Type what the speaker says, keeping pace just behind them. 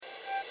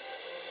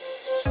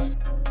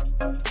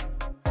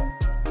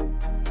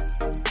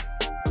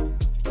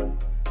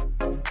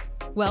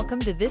Welcome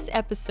to this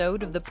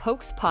episode of the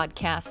Pokes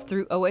Podcast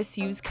through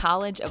OSU's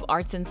College of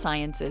Arts and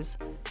Sciences.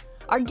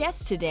 Our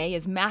guest today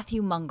is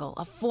Matthew Mungle,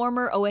 a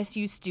former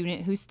OSU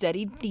student who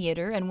studied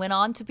theater and went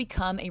on to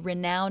become a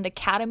renowned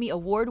Academy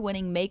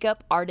Award-winning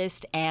makeup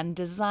artist and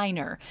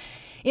designer.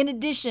 In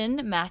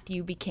addition,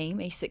 Matthew became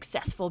a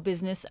successful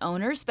business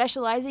owner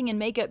specializing in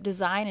makeup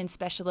design and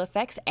special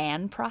effects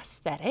and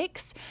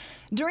prosthetics.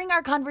 During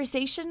our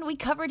conversation, we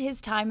covered his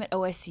time at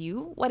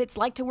OSU, what it's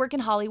like to work in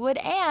Hollywood,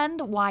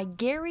 and why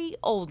Gary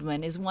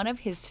Oldman is one of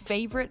his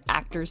favorite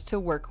actors to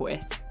work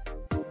with.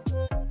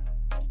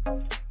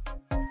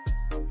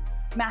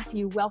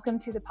 Matthew, welcome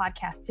to the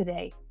podcast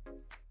today.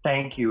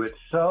 Thank you. It's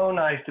so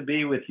nice to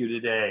be with you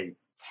today.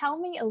 Tell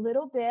me a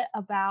little bit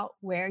about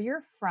where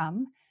you're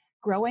from,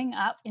 growing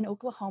up in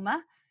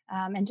Oklahoma,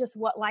 and just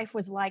what life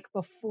was like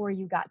before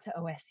you got to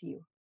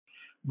OSU.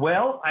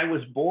 Well, I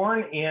was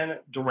born in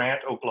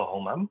Durant,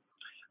 Oklahoma,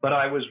 but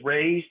I was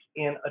raised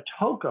in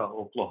Atoka,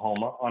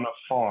 Oklahoma on a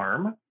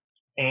farm,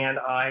 and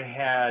I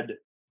had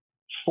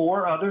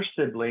 4 other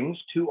siblings,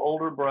 2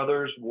 older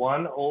brothers,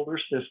 1 older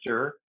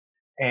sister,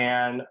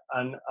 and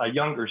a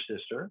younger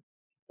sister.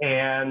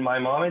 And my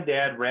mom and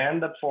dad ran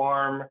the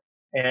farm,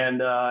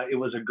 and it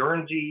was a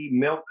Guernsey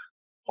milk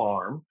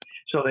farm.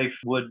 So they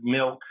would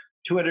milk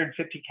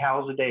 250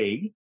 cows a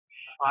day.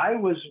 I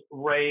was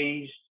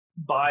raised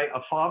by a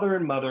father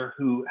and mother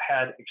who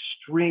had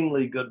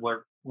extremely good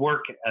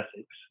work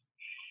ethics.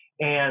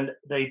 And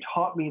they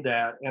taught me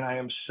that, and I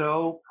am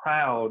so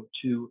proud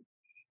to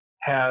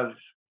have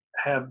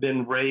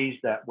been raised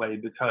that way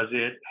because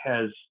it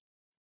has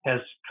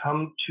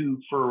come to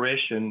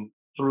fruition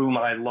through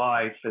my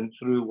life and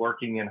through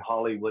working in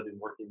Hollywood and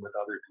working with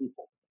other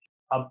people.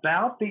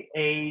 About the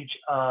age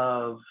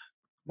of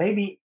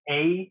maybe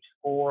 8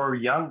 or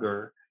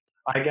younger,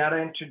 I got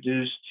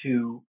introduced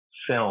to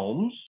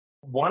films.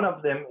 One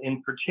of them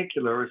in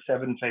particular is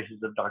Seven Faces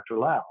of Dr.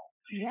 Lao.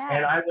 Yes.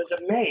 And I was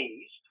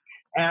amazed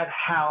at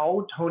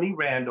how Tony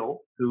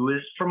Randall, who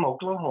is from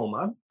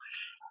Oklahoma,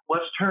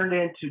 was turned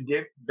into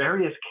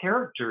various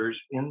characters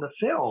in the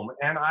film.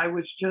 And I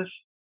was just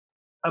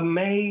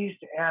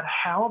amazed at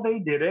how they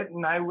did it.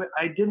 And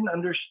I didn't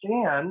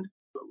understand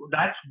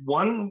that's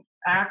one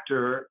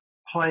actor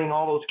playing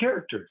all those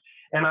characters.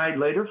 And I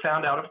later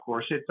found out, of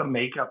course, it's a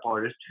makeup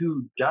artist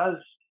who does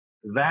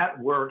that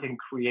work and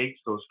creates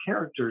those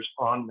characters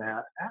on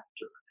that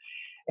actor.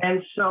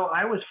 And so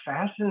I was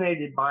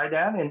fascinated by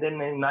that. And then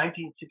in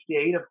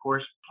 1968, of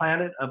course,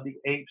 Planet of the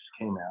Apes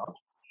came out.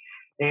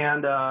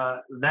 And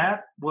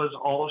that was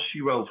all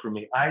she wrote for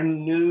me. I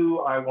knew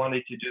I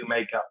wanted to do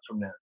makeup from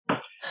then.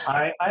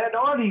 I had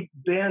already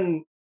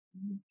been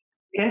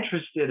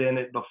interested in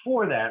it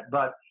before that,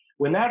 but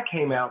when that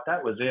came out,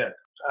 that was it.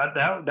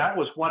 That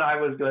was what I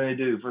was going to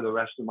do for the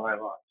rest of my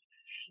life.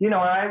 You know,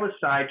 I was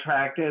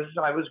sidetracked as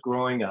I was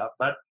growing up,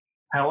 but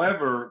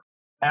however,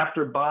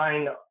 after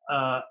buying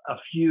a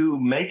few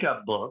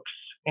makeup books,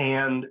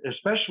 and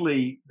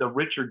especially the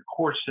Richard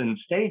Corson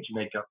stage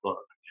makeup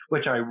book,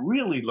 which I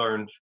really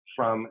learned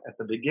from at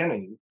the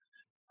beginning,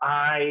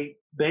 I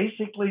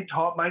basically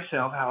taught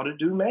myself how to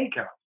do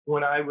makeup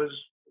when I was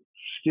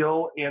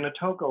still in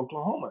Atoka,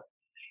 Oklahoma.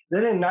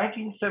 Then in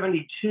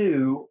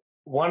 1972,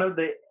 one of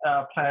the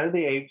Planet of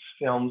the Apes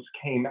films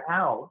came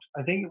out.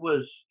 I think it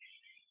was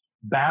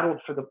Battle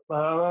for the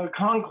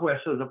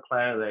Conquest of the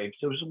Planet of the Apes.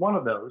 It was one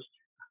of those.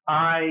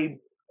 I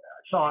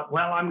thought,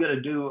 well, I'm going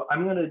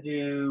to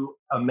do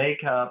a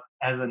makeup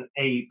as an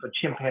ape, a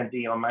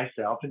chimpanzee on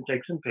myself, and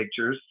take some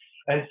pictures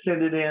and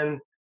send it in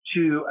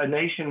to a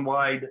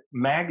nationwide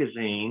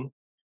magazine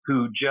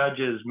who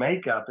judges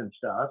makeup and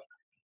stuff.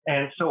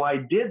 And so I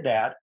did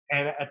that.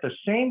 And at the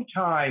same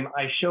time,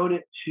 I showed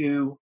it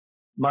to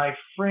my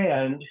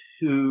friend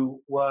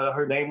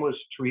her name was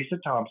Teresa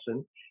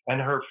Thompson,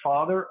 and her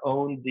father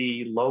owned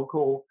the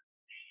local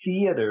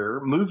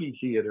movie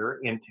theater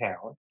in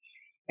town.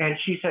 And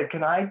she said,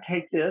 can I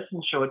take this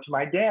and show it to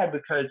my dad?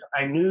 Because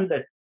I knew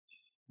that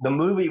the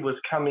movie was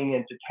coming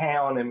into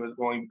town and was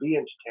going to be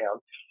into town.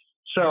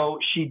 So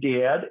she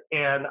did.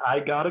 And I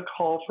got a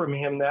call from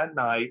him that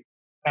night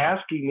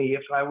asking me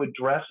if I would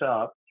dress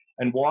up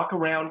and walk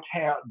around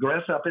town,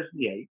 dress up as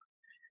the ape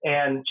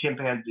and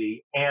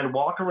chimpanzee, and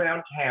walk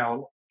around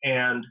town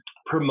and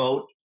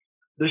promote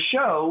the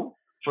show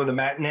for the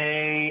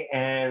matinee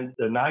and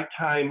the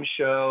nighttime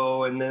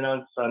show, and then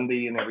on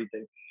Sunday and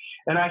everything.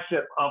 And I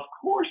said, of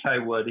course I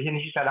would. And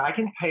he said, I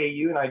can pay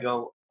you. And I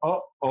go,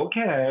 oh,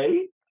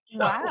 okay.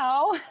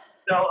 Wow.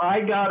 So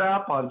I got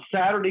up on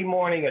Saturday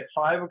morning at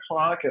 5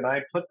 o'clock and I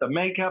put the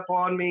makeup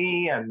on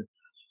me and,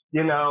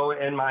 you know,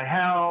 in my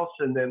house,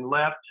 and then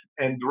left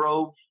and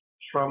drove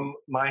from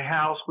my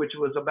house, which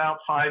was about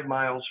 5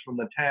 miles from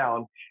the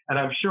town. And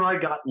I'm sure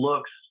I got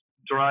looks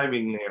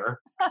driving there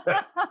on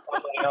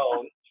my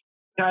own.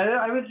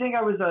 I would think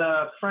I was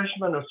a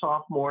freshman or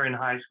sophomore in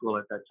high school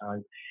at that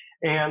time.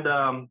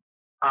 And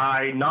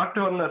I knocked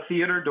on the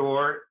theater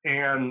door,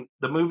 and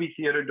the movie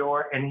theater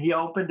door, and he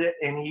opened it,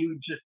 and he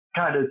just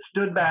kind of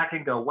stood back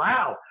and go,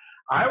 wow,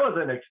 I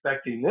wasn't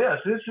expecting this.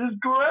 This is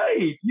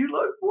great. You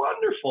look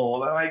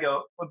wonderful. And I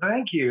go, well,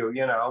 thank you,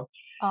 And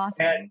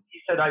Awesome. he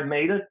said, I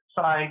made a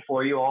sign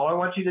for you. All I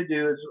want you to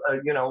do is,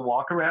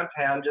 walk around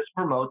town, just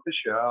promote the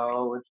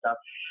show and stuff.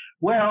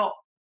 Well,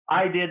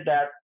 I did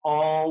that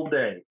all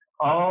day,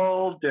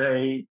 all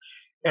day.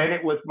 And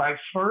it was my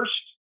first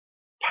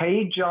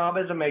paid job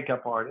as a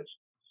makeup artist.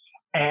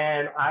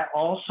 And I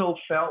also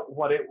felt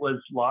what it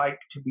was like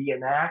to be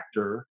an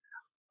actor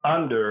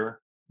under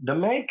the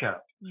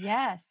makeup.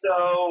 Yes.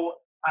 So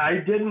I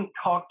didn't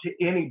talk to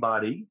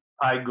anybody.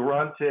 I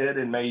grunted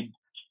and made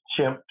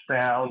chimp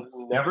sounds,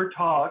 never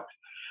talked,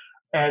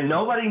 and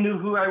nobody knew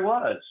who I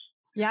was.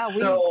 Yeah, So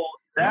we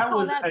that call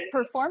was, that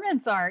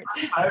performance art.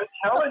 I was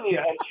telling you,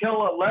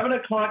 until 11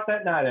 o'clock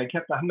that night, I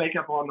kept the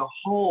makeup on the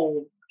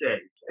whole day.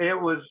 It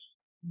was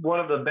one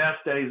of the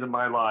best days of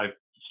my life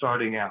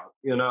starting out.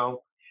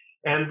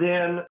 And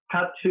then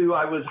cut to,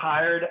 I was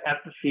hired at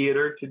the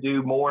theater to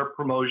do more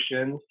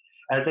promotions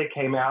as they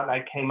came out. And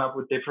I came up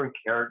with different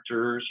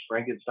characters,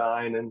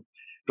 Frankenstein and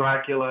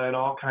Dracula and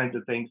all kinds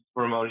of things to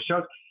promote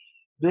shows.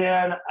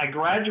 Then I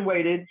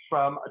graduated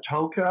from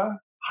Atoka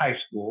High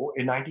School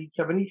in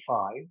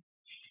 1975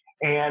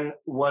 and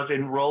was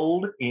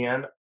enrolled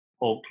in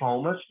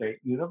Oklahoma State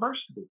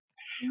University.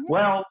 Yeah.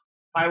 Well,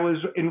 I was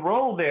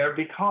enrolled there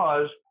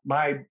because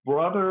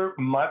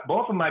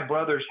both of my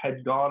brothers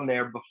had gone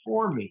there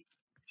before me.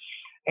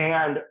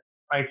 And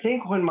I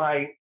think when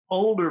my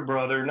older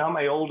brother, not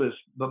my oldest,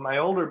 but my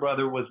older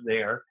brother was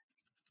there,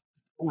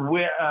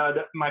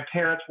 my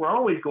parents were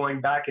always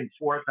going back and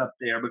forth up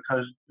there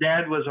because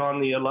Dad was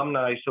on the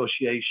Alumni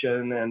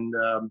Association and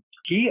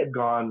he had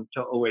gone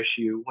to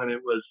OSU when it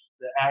was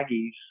the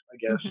Aggies, I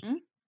guess,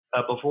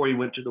 before he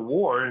went to the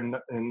war in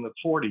the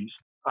 40s.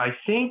 I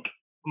think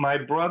my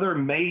brother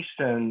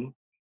Mason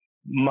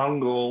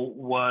Mungle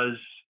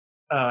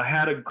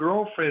had a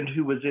girlfriend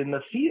who was in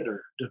the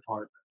theater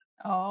department.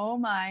 Oh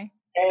my.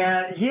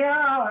 And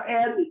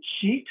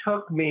she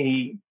took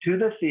me to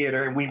the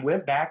theater and we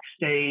went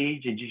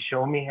backstage and she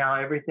showed me how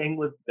everything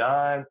was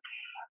done.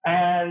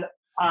 And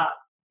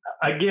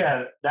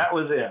again, that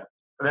was it.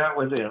 That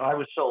was it. I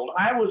was sold.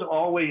 I was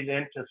always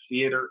into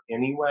theater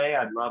anyway.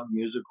 I love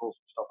musicals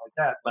and stuff like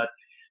that. But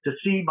to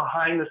see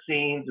behind the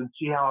scenes and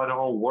see how it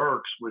all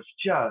works was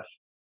just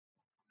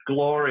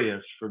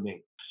glorious for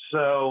me.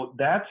 So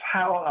that's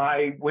how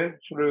I went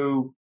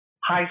through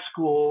high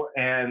school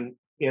and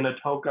in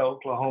Atoka,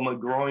 Oklahoma,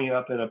 growing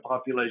up in a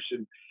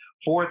population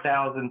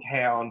 4,000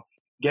 town,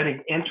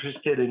 getting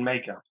interested in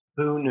makeup.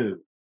 Who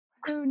knew?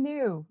 Who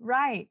knew?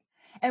 Right.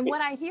 And what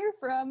I hear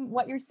from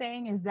what you're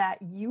saying is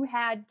that you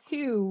had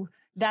two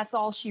That's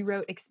All She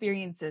Wrote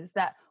experiences,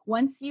 that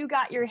once you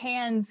got your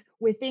hands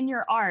within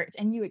your art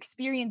and you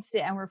experienced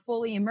it and were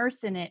fully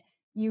immersed in it,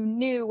 you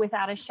knew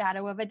without a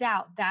shadow of a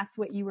doubt that's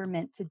what you were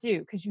meant to do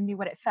because you knew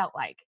what it felt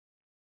like.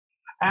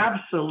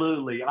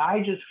 Absolutely.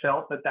 I just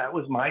felt that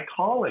was my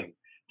calling.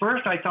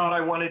 First, I thought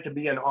I wanted to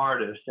be an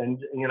artist and,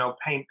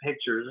 paint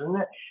pictures. And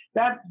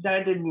that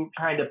didn't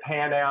kind of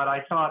pan out.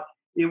 I thought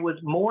it was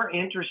more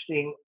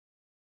interesting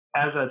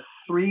as a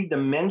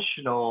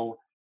three-dimensional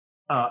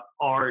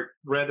art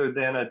rather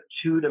than a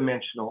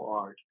two-dimensional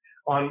art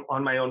on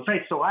my own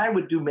face. So I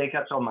would do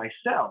makeups on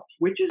myself,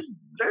 which is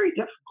very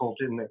difficult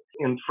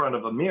in front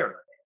of a mirror.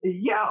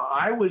 Yeah,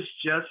 I was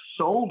just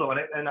sold on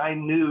it, and I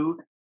knew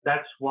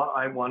that's what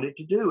I wanted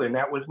to do, and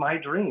that was my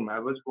dream. I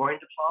was going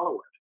to follow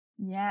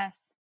it.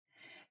 Yes.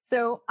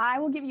 So I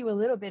will give you a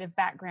little bit of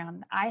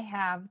background. I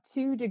have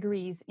 2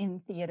 degrees in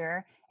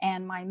theater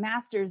and my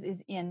master's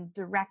is in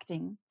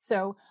directing.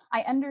 So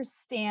I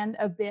understand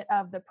a bit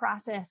of the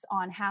process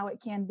on how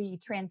it can be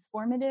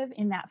transformative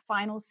in that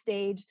final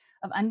stage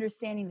of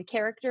understanding the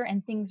character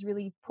and things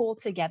really pull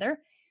together.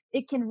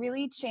 It can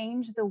really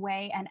change the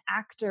way an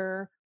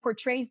actor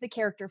portrays the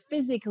character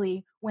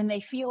physically when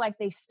they feel like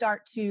they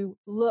start to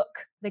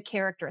look the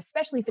character,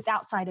 especially if it's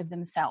outside of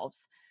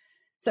themselves.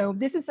 So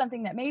this is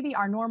something that maybe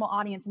our normal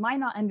audience might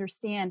not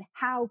understand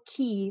how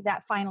key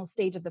that final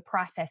stage of the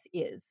process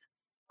is.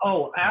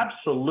 Oh,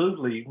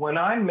 absolutely. When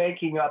I'm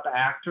making up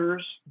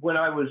actors, when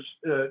I was,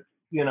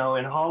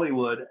 in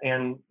Hollywood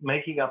and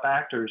making up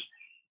actors,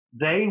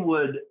 they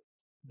would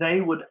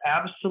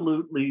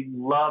absolutely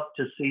love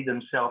to see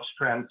themselves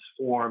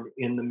transform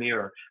in the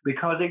mirror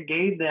because it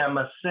gave them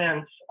a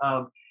sense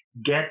of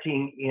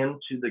getting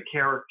into the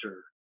character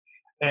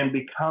and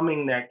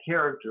becoming that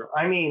character.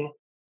 I mean,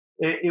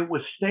 it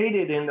was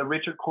stated in the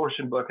Richard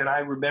Corson book, and I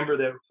remember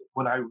that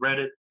when I read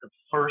it the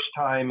first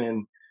time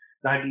in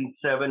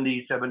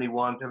 1970,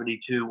 71,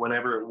 72,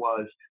 whenever it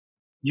was,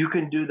 you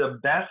can do the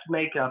best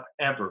makeup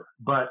ever,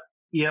 but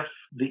if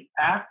the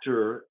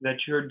actor that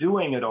you're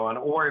doing it on,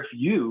 or if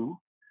you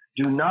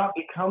do not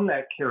become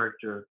that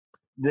character,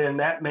 then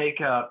that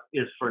makeup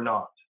is for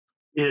naught.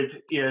 It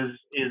is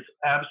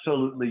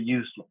absolutely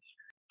useless.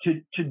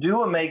 To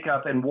do a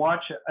makeup and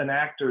watch an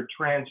actor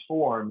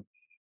transform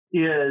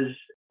is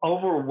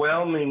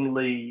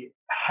overwhelmingly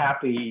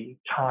happy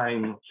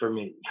time for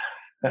me.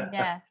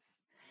 Yes.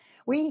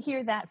 We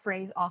hear that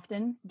phrase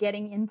often,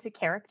 getting into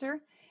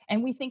character.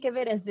 And we think of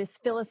it as this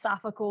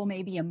philosophical,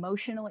 maybe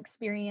emotional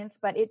experience,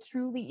 but it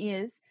truly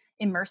is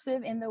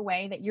immersive in the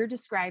way that you're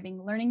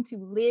describing, learning to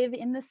live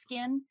in the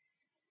skin.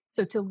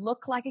 So to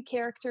look like a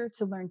character,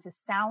 to learn to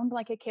sound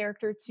like a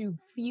character, to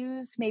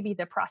fuse maybe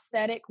the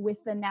prosthetic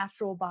with the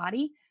natural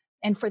body,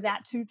 and for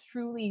that to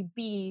truly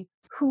be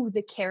who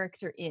the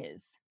character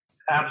is.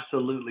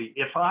 Absolutely.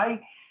 If I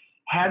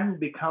hadn't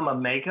become a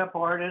makeup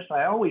artist,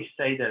 I always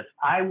say this,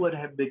 I would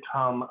have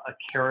become a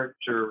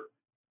character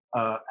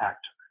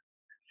actor,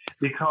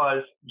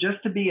 because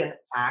just to be an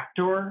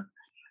actor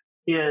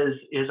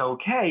is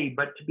okay,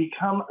 but to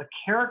become a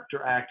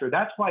character actor,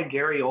 that's why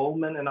Gary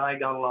Oldman and I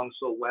got along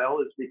so well,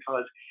 is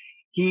because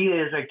he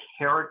is a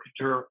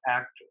character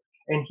actor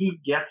and he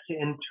gets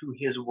into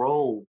his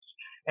roles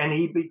and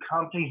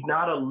he's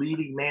not a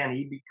leading man.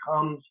 He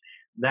becomes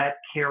that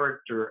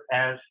character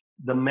as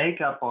the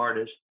makeup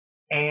artist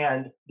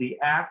and the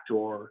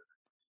actor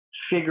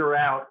figure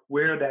out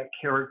where that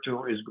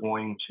character is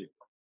going to.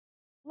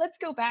 Let's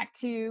go back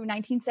to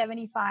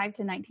 1975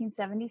 to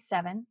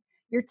 1977,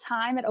 your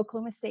time at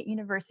Oklahoma State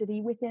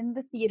University within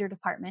the theater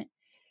department.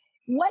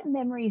 What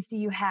memories do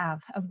you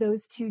have of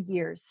those 2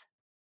 years?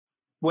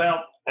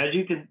 Well, as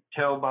you can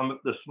tell by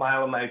the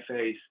smile on my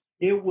face,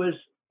 it was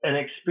an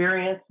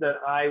experience that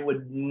I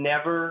would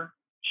never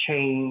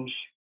change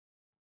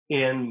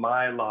in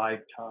my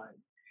lifetime.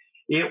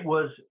 It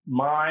was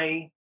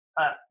my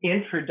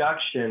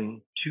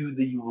introduction to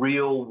the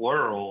real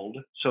world,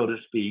 so to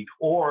speak,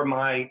 or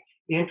my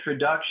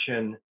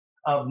introduction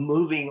of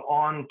moving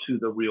on to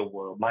the real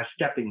world, my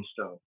stepping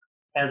stone.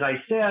 As I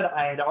said,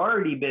 I had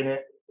already been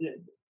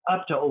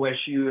up to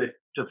OSU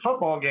to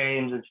football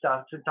games and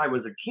stuff since I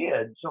was a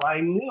kid, so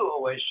I knew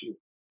OSU.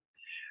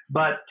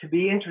 But to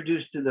be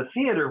introduced to the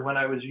theater when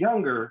I was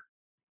younger,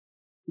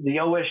 the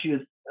OSU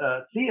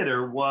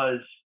theater was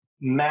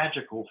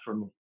magical for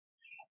me.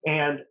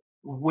 And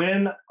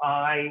when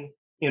I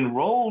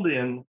enrolled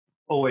in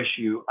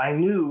OSU, I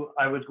knew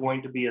I was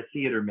going to be a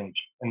theater major,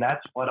 and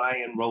that's what I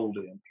enrolled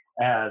in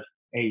as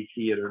a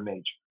theater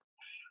major.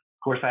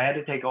 Of course, I had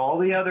to take all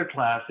the other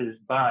classes,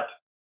 but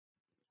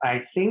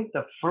I think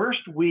the first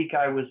week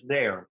I was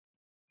there,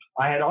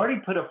 I had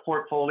already put a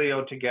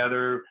portfolio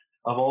together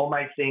of all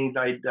my things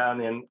I'd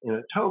done in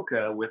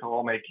Atoka with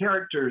all my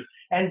characters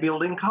and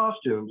building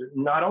costumes.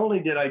 Not only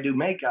did I do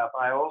makeup,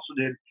 I also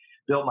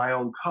built my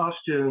own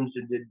costumes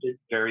and did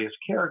various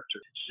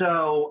characters.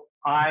 So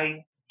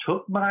I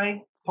took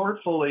my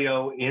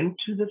portfolio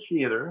into the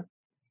theater.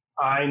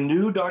 I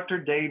knew Dr.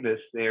 Davis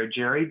there,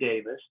 Jerry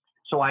Davis.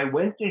 So I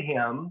went to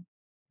him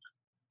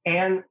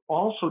and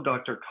also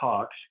Dr.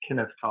 Cox,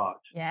 Kenneth Cox.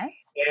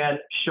 Yes. And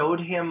showed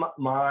him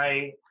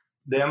my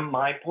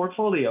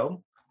portfolio.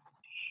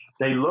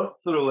 They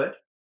looked through it.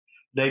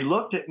 They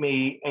looked at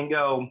me and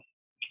go,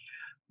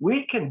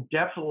 "We can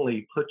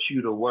definitely put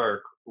you to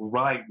work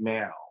right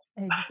now."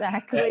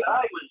 Exactly. And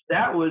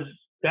that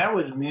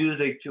was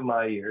music to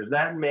my ears.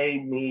 That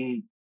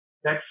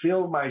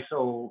filled my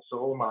soul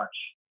so much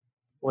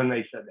when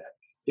they said that,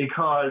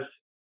 because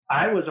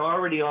I was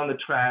already on the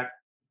track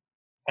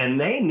and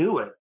they knew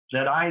it,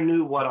 that I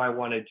knew what I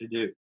wanted to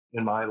do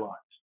in my life.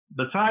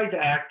 Besides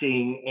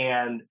acting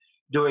and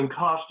doing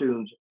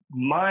costumes,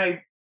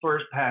 my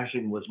first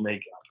passion was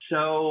makeup.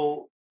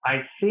 So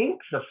I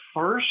think the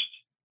first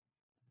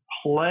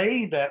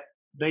play that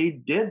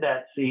they did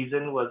that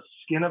season was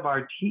Skin of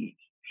Our Teeth.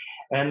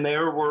 And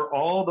there were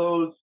all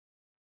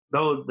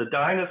the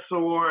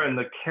dinosaur and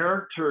the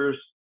characters.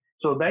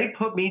 So they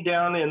put me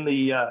down in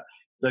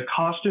the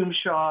costume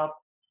shop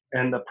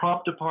and the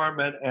prop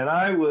department, and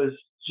I was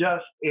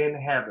just in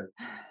heaven.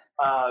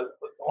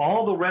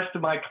 All the rest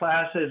of my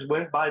classes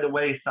went by the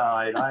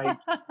wayside. I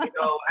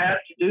had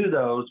to do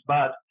those,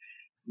 but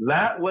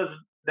that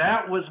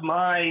was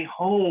my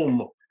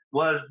home,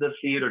 was the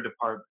theater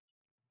department.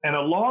 And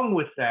along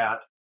with that,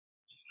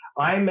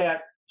 I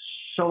met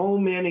so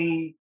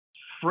many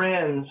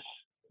friends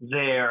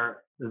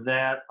there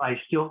that I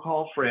still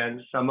call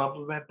friends. Some of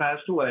them have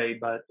passed away,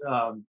 but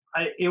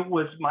it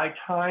was my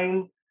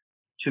time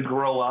to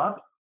grow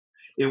up.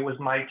 It was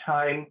my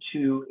time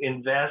to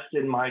invest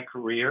in my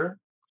career.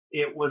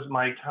 It was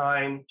my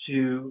time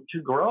to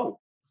grow,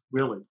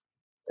 really,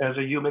 as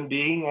a human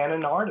being and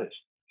an artist.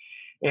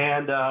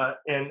 And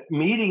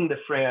meeting the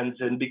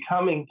friends and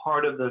becoming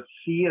part of the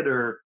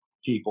theater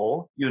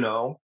people,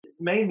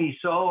 made me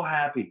so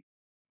happy.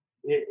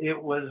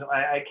 It was,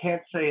 I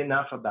can't say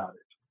enough about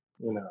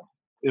it.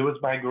 It was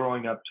my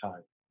growing up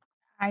time.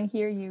 I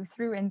hear you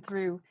through and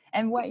through.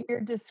 And what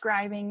you're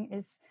describing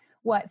is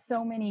what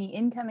so many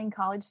incoming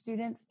college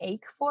students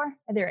ache for.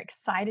 They're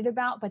excited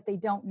about, but they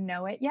don't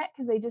know it yet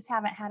because they just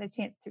haven't had a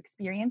chance to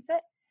experience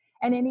it.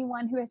 And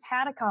anyone who has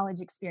had a college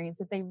experience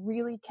that they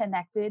really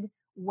connected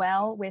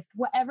well with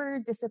whatever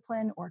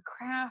discipline or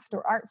craft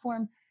or art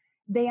form,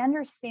 they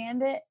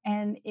understand it,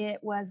 and it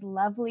was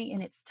lovely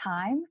in its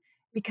time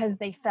because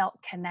they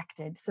felt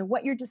connected. So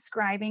what you're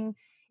describing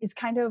is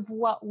kind of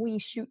what we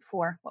shoot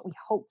for, what we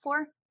hope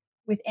for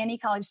with any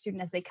college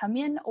student as they come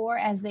in or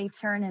as they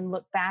turn and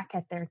look back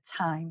at their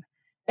time.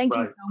 Thank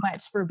you right. so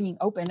much for being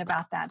open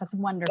about that. That's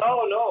wonderful.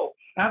 Oh no,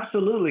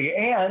 absolutely.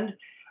 And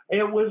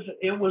it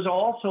was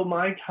also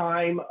my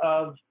time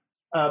of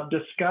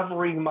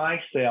discovering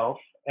myself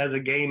as a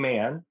gay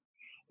man,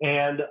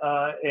 and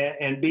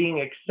being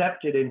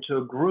accepted into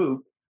a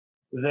group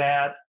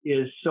that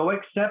is so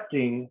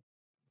accepting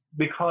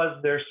because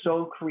they're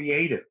so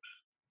creative.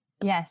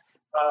 Yes.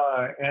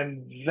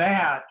 And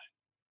that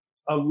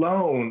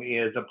alone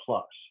is a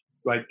plus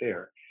right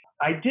there.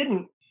 I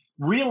didn't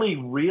really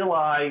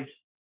realize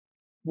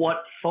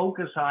what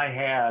focus I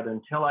had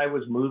until I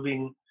was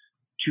moving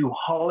to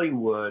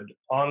Hollywood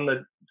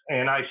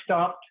and I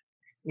stopped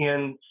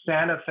in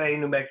Santa Fe,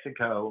 New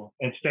Mexico,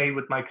 and stayed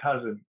with my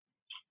cousin.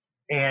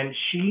 And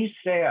she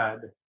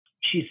said,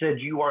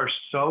 you are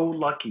so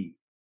lucky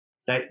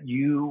that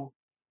you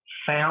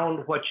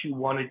found what you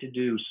wanted to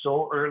do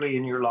so early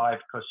in your life,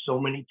 because so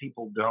many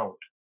people don't.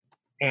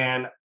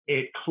 And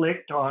it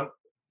clicked on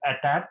at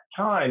that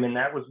time, and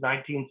that was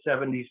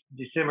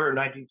December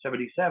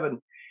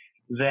 1977,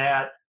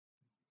 that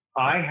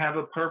I have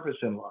a purpose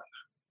in life,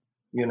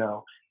 you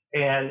know.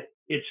 And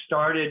it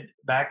started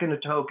back in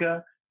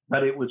Atoka,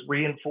 but it was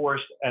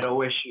reinforced at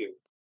OSU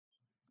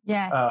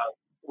Yes.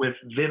 with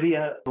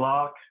Vivian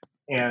Locke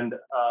and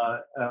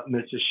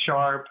Mrs.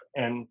 Sharp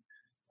and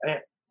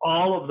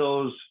all of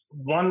those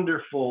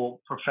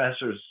wonderful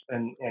professors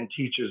and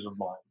teachers of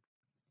mine.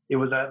 It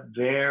was a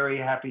very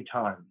happy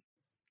time.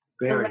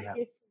 Very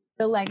happy.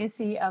 The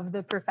legacy of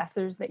the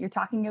professors that you're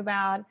talking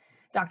about,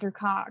 Dr.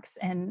 Cox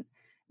and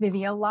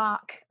Vivia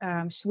Locke,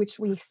 which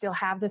we still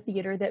have the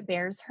theater that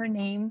bears her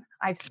name.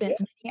 I've spent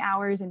many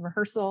hours in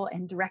rehearsal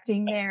and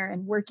directing there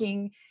and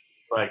working.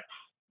 Right.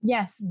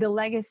 Yes, the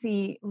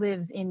legacy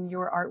lives in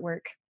your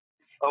artwork.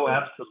 Oh, So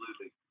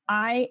absolutely.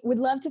 I would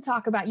love to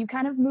talk about, you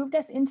kind of moved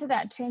us into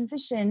that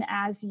transition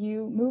as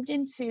you moved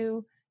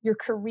into your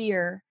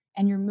career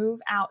and your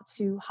move out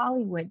to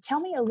Hollywood. Tell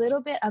me a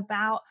little bit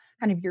about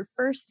kind of your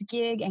first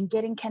gig and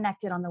getting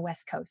connected on the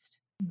West Coast.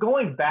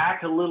 Going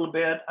back a little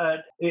bit,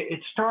 it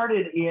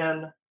started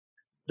in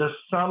the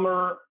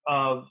summer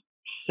of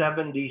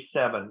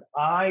 77.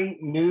 I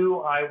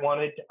knew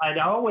I'd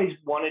always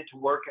wanted to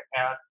work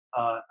at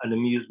an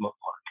amusement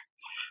park.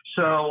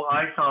 So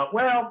I thought,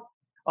 well,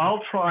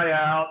 I'll try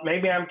out.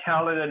 Maybe I'm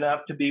talented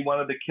enough to be one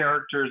of the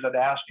characters at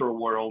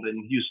Astroworld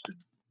in Houston.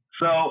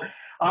 So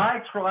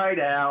I tried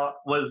out,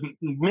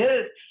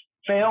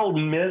 failed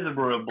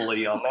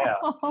miserably on that.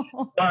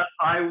 But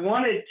I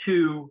wanted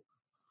to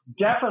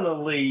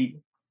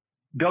definitely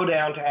go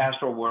down to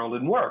Astroworld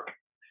and work,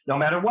 no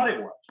matter what it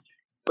was,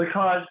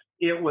 because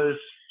it was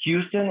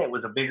Houston. It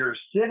was a bigger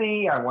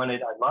city. I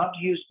loved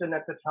Houston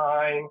at the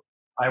time.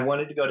 I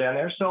wanted to go down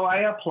there. So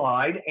I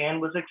applied and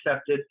was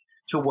accepted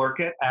to work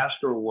at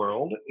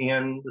Astroworld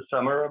in the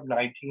summer of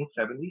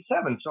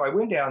 1977. So I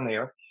went down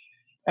there,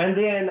 and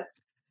then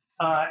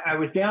I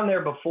was down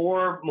there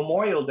before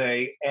Memorial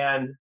Day,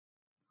 and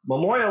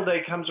Memorial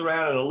Day comes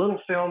around and a little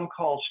film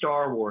called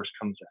Star Wars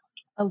comes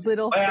out. A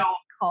little film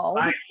called.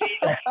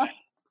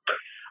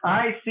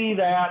 I see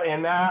that,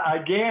 and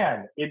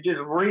again, it just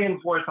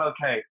reinforced,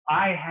 okay,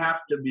 I have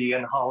to be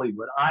in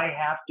Hollywood. I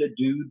have to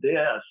do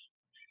this.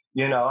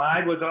 You know,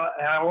 I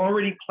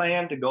already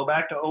planned to go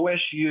back to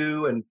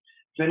OSU and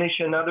finish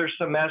another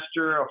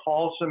semester, a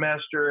fall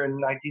semester in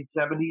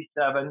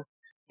 1977.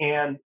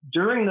 And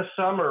during the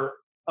summer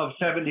of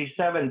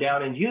 77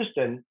 down in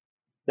Houston,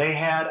 they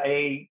had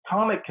a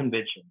comic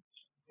convention,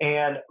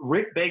 and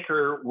Rick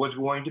Baker was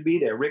going to be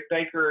there. Rick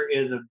Baker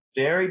is a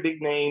very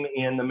big name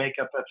in the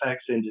makeup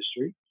effects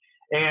industry.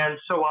 And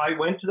so I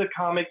went to the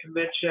comic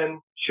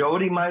convention,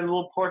 showed him my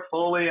little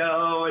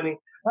portfolio, and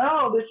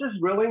oh, this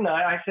is really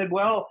nice. I said,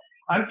 well,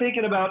 I'm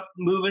thinking about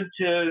moving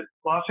to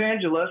Los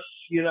Angeles,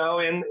 you know,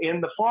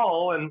 in the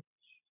fall, and,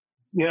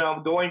 you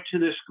know, going to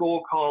this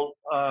school called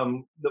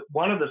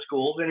one of the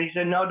schools. And he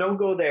said, no, don't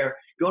go there.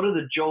 Go to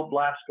the Joe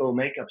Blasco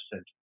Makeup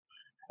Center.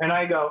 And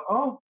I go,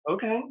 oh,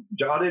 okay.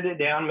 Jotted it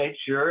down, made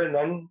sure, and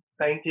then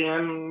thanked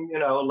him, you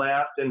know,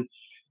 left. And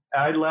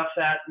I left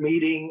that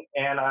meeting,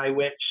 and I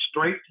went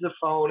straight to the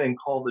phone and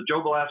called the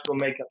Joe Blasco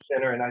Makeup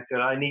Center. And I said,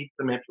 I need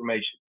some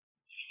information.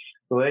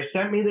 So they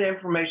sent me the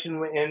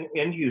information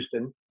in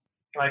Houston.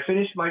 I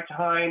finished my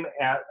time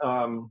at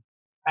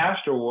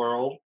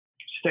Astroworld,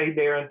 stayed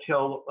there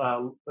until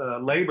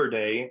Labor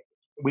Day.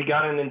 We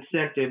got an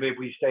incentive if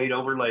we stayed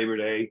over Labor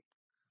Day.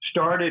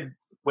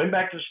 Went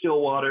back to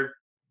Stillwater,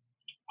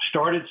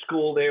 started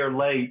school there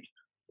late,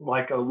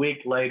 like a week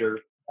later,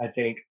 I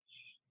think.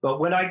 But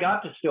when I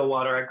got to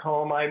Stillwater, I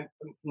called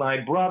my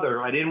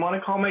brother. I didn't want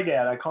to call my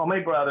dad. I called my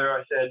brother.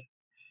 I said,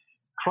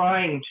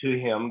 crying to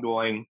him,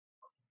 going,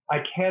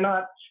 I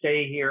cannot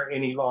stay here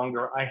any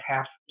longer. I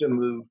have to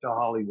move to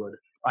Hollywood.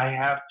 I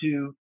have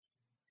to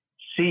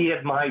see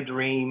if my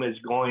dream is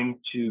going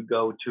to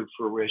go to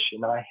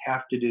fruition. I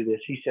have to do this.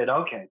 He said,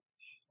 okay,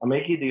 I'll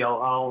make you a deal.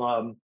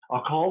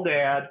 I'll call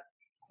Dad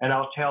and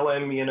I'll tell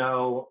him, you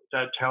know,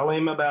 tell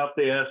him about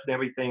this and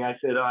everything. I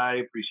said, I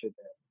appreciate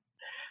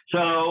that.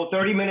 So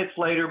 30 minutes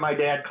later, my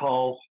dad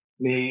calls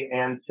me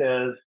and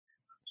says,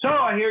 so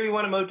I hear you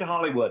want to move to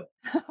Hollywood.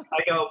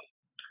 I go,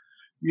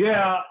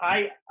 yeah,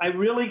 I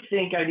really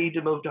think I need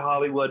to move to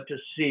Hollywood to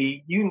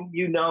see, and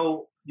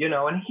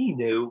he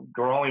knew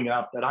growing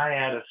up that I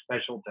had a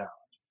special talent.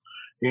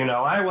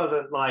 I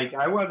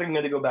wasn't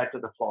going to go back to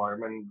the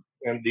farm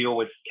and deal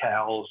with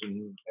cows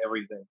and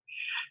everything.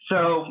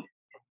 So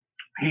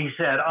he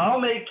said, I'll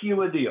make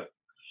you a deal.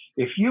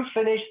 If you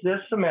finish this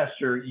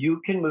semester,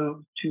 you can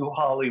move to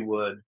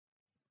Hollywood,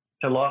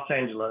 to Los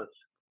Angeles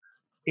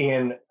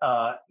in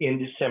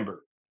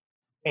December.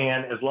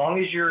 And as long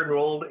as you're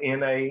enrolled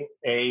in a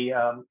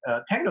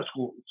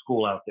technical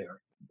school out there.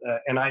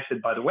 And I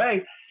said, by the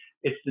way,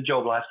 it's the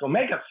Joe Blasco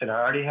Makeup Center.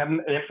 I already have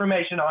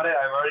information on it.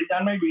 I've already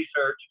done my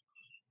research.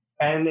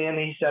 And then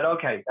he said,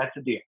 okay, that's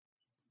a deal.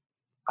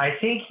 I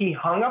think he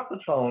hung up the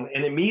phone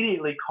and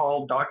immediately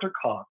called Dr.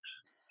 Cox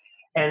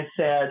and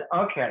said,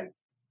 okay,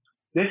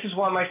 this is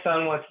what my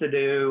son wants to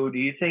do. Do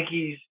you think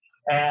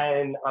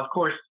and of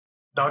course,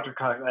 Dr.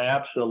 Cox,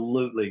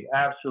 absolutely.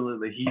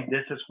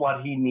 This is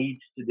what he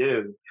needs to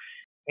do.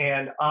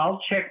 And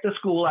I'll check the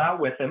school out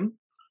with him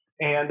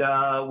and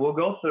we'll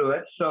go through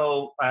it.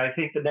 So I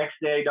think the next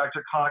day,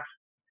 Dr. Cox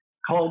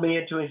called me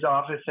into his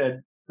office,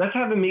 said, let's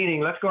have a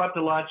meeting. Let's go out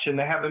to lunch and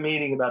have a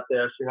meeting about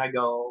this. And I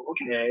go,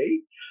 okay.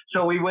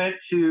 So we went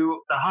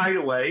to the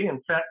Hideaway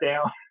and sat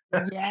down.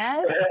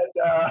 Yes.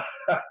 And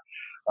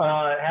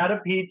had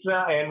a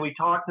pizza and we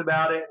talked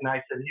about it. And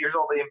I said, here's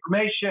all the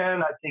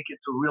information. I think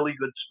it's a really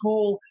good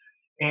school.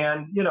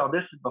 And,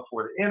 this is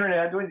before the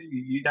internet.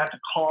 You'd have to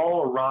call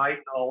or write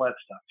and all that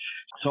stuff.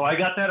 So I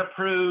got that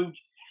approved.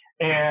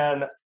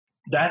 And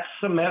that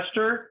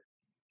semester,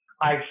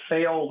 I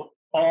failed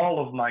all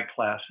of my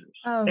classes,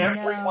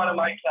 every one of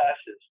my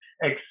classes,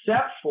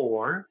 except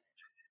for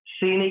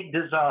Scenic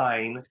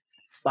Design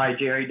by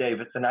Jerry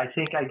Davidson. I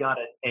think I got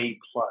an A+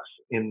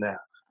 in that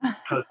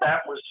because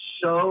that was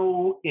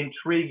so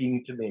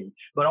intriguing to me.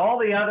 But all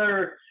the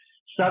other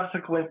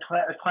subsequent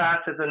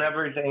classes and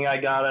everything,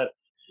 I got a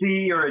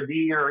C or a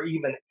D or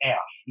even F,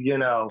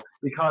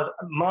 because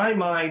my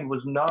mind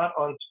was not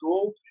on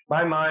school.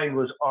 My mind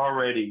was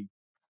already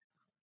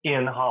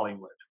in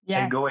Hollywood.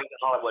 Yes. And going to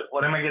Hollywood.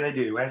 What am I going to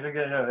do? How am I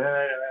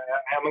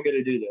going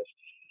to do this?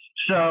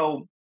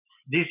 So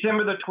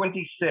December the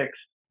 26th,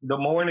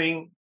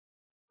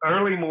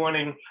 early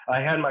morning,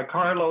 I had my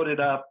car loaded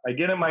up. I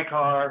get in my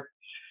car.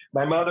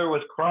 My mother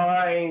was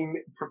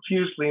crying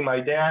profusely. My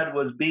dad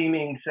was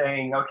beaming,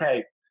 saying,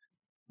 okay,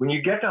 when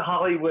you get to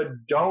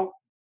Hollywood, don't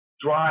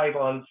drive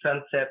on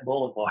Sunset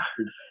Boulevard.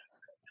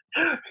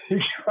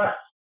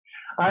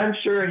 I'm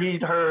sure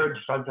he'd heard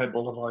Sunset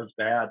Boulevard's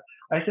bad.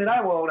 I said,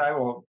 I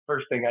won't.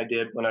 First thing I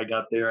did when I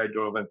got there, I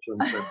drove on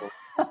Sunset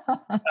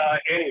Boulevard.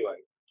 Anyway,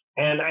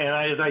 and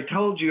as I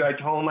told you, I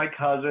told my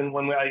cousin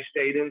when I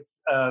stayed in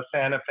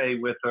Santa Fe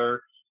with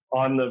her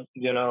on the,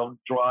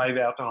 drive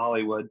out to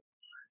Hollywood.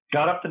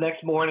 Got up the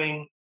next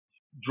morning,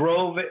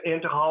 drove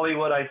into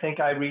Hollywood. I think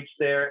I reached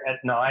there at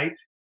night.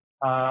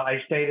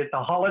 I stayed at the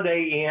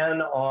Holiday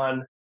Inn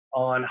on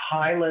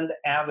Highland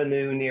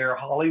Avenue near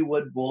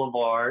Hollywood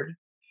Boulevard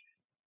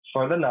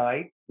for the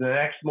night. The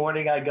next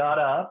morning I got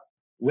up,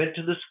 went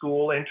to the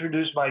school,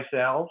 introduced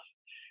myself.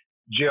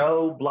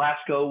 Joe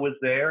Blasco was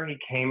there. He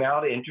came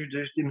out,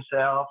 introduced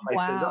himself.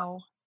 Wow.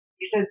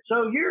 He said,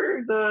 so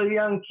you're the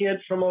young kid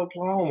from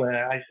Oklahoma?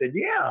 I said,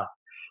 yeah.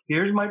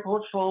 Here's my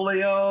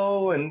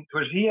portfolio. And of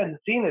course, he hadn't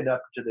seen it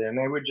up to then.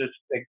 They were just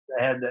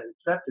had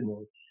accepted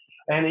me.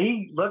 And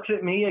he looks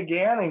at me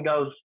again and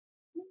goes,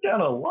 you've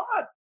done a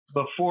lot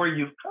before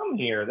you've come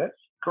here. That's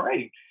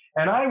great.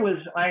 And I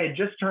had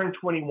just turned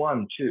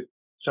 21 too.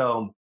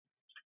 So,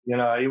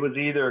 it was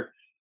either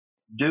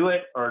do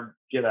it or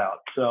get out.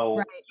 So,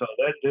 right.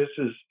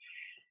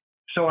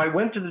 So I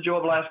went to the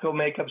Joe Blasco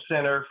Makeup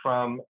Center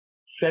from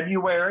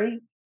February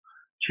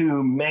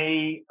to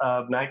May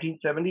of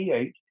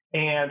 1978.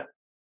 And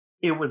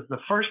it was the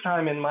first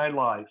time in my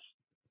life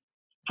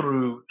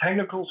through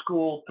technical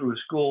school,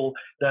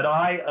 that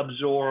I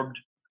absorbed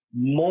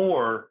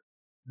more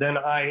than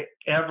I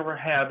ever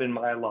have in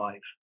my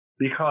life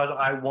because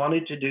I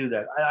wanted to do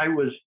that. I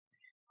was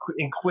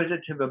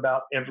inquisitive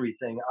about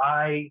everything.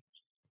 I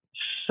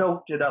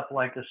soaked it up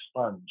like a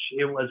sponge.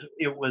 It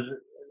was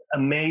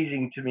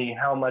amazing to me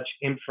how much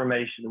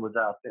information was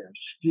out there,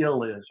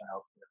 still is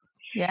out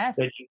there. Yes.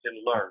 That you can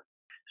learn.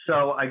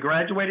 So I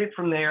graduated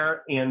from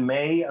there in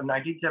May of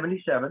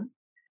 1977.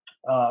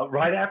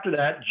 Right after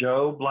that,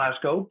 Joe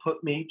Blasco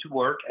put me to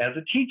work as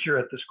a teacher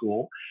at the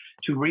school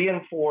to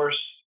reinforce,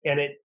 and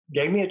it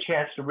gave me a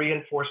chance to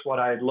reinforce what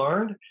I had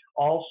learned,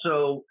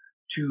 also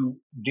to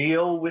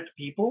deal with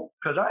people,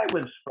 because I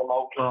was from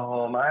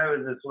Oklahoma. I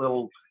was this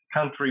little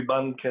country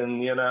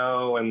bumpkin,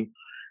 and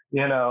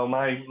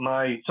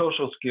my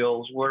social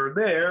skills were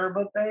there,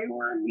 but they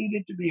were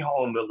needed to be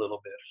honed a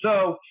little bit.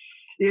 So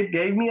it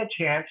gave me a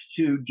chance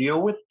to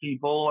deal with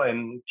people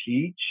and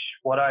teach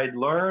what I'd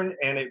learned,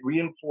 and it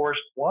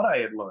reinforced what I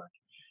had learned.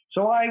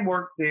 So I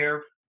worked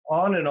there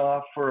on and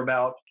off for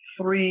about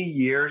 3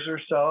 years or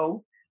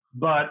so.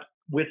 But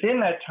within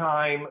that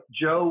time,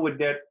 Joe would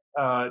get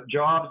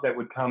jobs that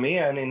would come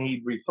in, and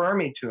he'd refer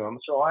me to them.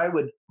 So I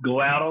would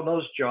go out on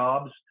those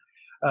jobs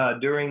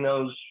during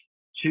those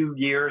 2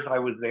 years I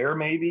was there,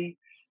 maybe,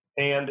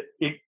 and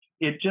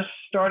it just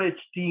started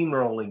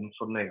steamrolling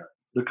from there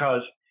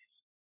because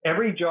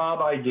every job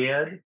I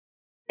did,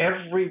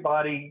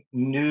 everybody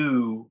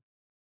knew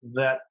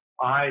that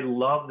I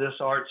love this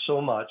art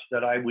so much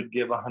that I would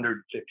give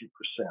 150%.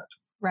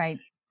 Right.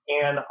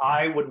 And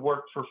I would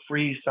work for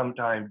free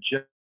sometimes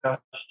just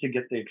to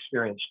get the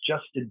experience,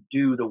 just to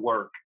do the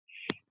work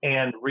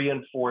and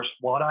reinforce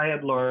what I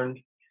had learned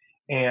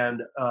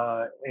and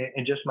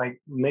just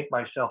make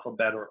myself a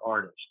better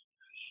artist.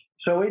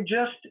 So it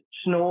just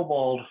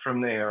snowballed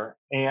from there.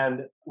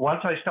 And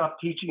once I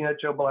stopped teaching at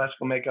Joe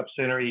Belasco Makeup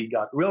Center, he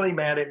got really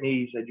mad at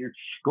me. He said, "You're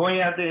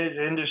going out to his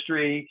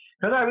industry,"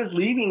 because I was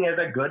leaving as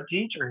a good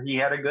teacher. He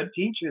had a good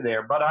teacher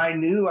there, but I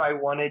knew I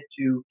wanted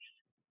to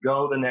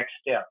go the next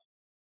step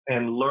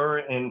and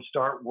learn and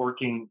start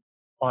working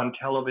on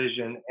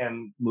television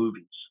and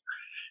movies.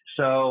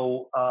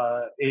 So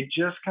it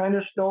just kind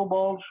of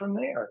snowballed from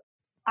there.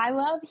 I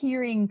love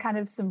hearing kind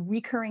of some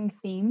recurring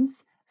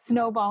themes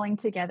snowballing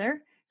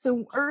together.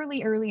 So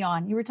early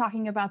on, you were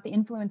talking about the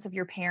influence of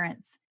your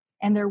parents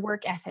and their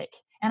work ethic.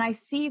 And I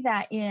see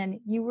that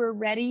you were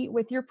ready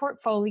with your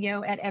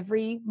portfolio at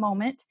every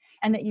moment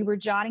and that you were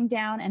jotting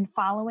down and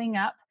following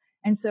up.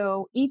 And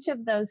so each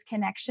of those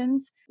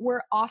connections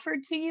were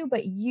offered to you,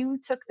 but you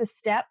took the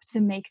step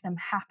to make them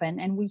happen.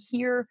 And we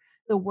hear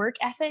the work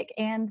ethic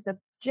and the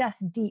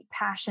just deep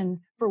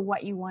passion for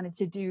what you wanted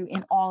to do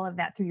in all of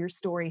that through your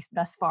stories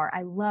thus far.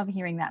 I love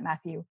hearing that,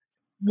 Matthew.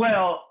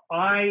 Well,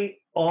 I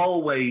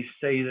always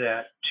say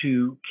that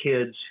to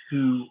kids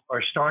who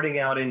are starting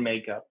out in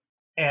makeup.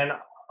 And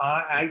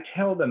I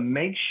tell them,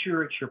 make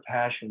sure it's your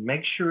passion.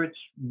 Make sure it's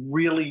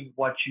really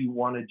what you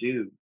want to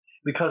do.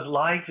 Because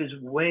life is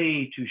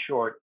way too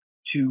short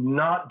to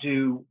not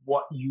do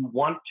what you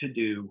want to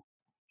do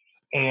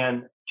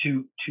and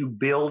to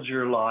build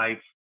your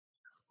life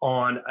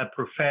on a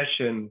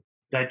profession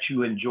that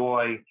you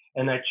enjoy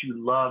and that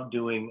you love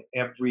doing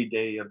every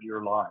day of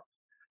your life.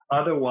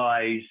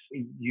 Otherwise,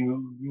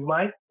 you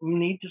might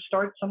need to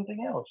start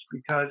something else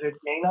because it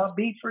may not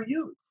be for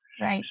you.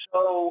 Right.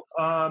 So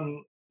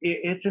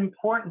it's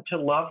important to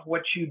love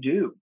what you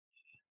do.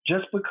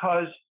 Just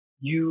because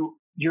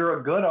you're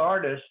a good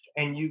artist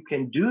and you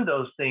can do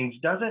those things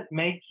doesn't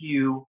make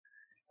you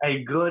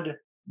a good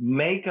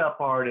makeup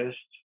artist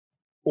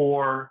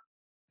or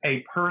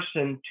a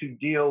person to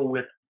deal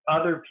with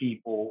other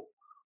people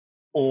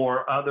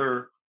or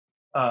other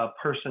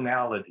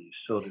personalities,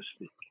 so to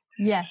speak.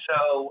 Yes.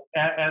 So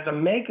as a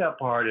makeup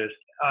artist,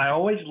 I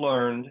always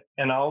learned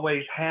and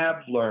always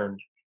have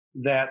learned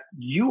that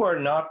you are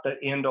not the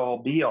end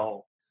all be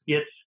all.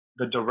 It's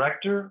the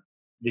director,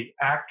 the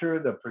actor,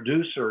 the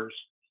producers.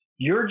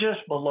 You're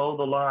just below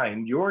the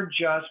line. You're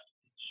just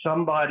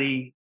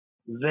somebody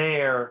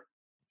there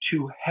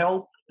to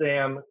help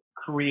them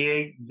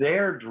create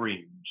their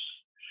dreams.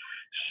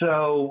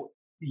 So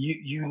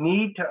you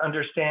need to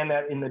understand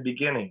that in the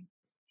beginning,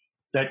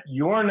 that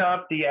you're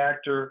not the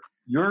actor,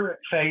 your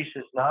face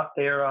is not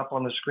there up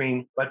on the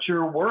screen, but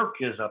your work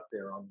is up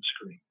there on the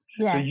screen.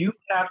 Yes. So you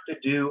have to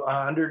do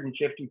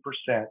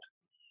 150%,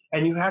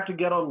 and you have to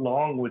get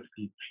along with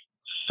people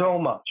so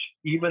much.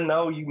 Even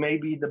though you may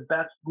be the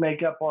best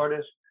makeup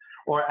artist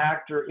or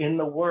actor in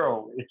the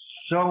world, it's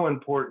so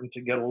important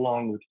to get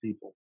along with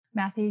people.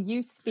 Matthew,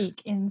 you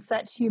speak in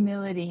such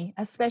humility,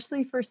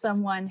 especially for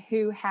someone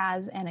who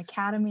has an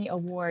Academy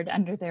Award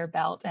under their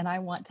belt. And I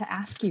want to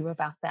ask you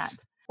about that.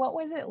 What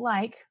was it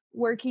like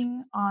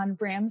working on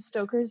Bram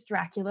Stoker's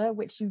Dracula,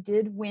 which you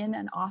did win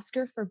an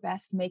Oscar for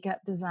Best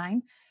Makeup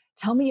Design?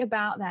 Tell me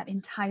about that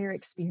entire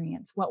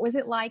experience. What was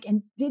it like?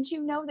 And did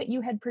you know that you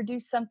had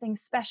produced something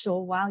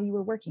special while you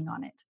were working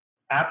on it?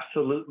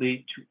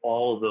 Absolutely to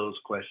all of those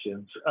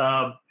questions.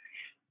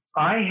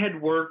 I had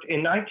worked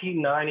in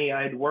 1990.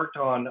 I had worked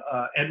on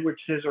Edward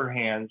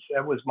Scissorhands.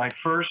 That was my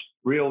first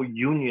real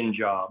union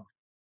job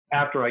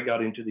after I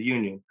got into the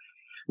union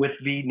with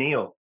V.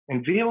 Neal.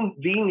 And V.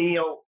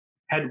 Neal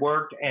had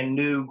worked and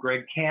knew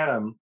Greg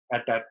Canham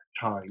at that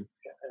time.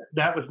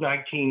 That was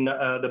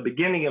the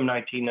beginning of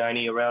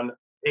 1990, around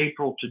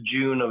April to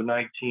June of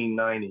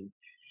 1990.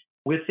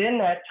 Within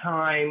that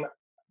time,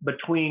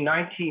 between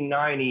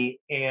 1990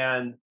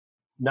 and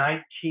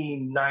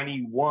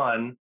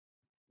 1991,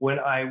 when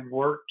I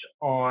worked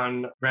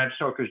on Bram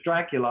Stoker's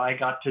Dracula, I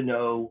got to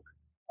know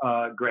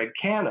Greg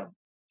Canham.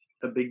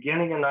 The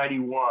beginning of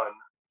 91,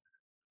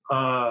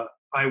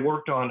 I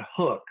worked on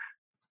Hook.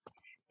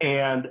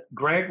 And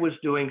Greg was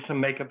doing some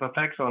makeup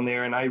effects on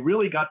there, and I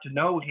really got to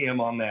know him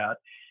on that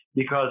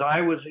because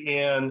I was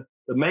in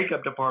the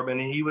makeup department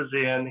and he was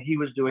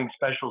doing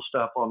special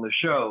stuff on the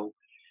show.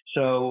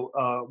 So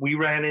we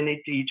ran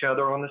into each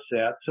other on the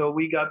set. So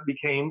we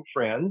became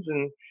friends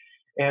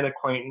and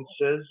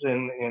acquaintances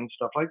and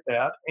stuff like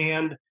that.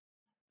 And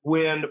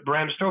when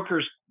Bram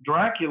Stoker's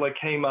Dracula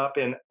came up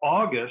in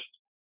August,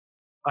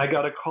 I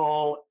got a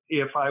call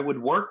if I would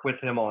work with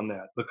him on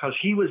that, because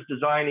he was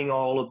designing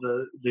all of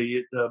the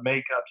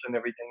makeups and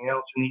everything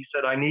else. And he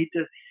said, I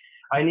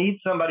need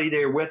somebody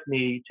there with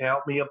me to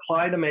help me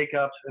apply the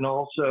makeups and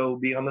also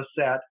be on the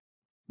set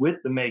with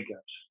the makeups.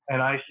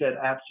 And I said,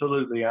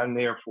 absolutely, I'm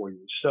there for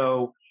you.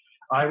 So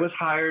I was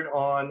hired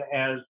on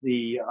as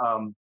the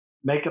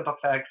makeup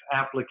effects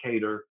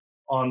applicator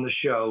on the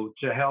show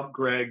to help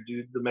Greg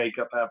do the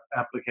makeup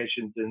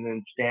applications and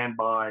then stand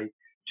by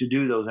to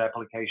do those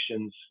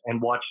applications and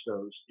watch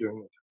those during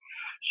it.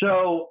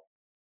 So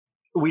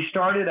we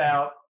started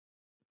out,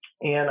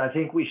 and I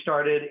think we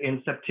started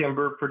in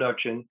September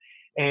production,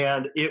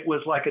 and it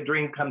was like a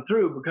dream come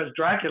true because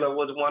Dracula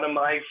was one of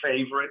my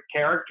favorite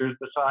characters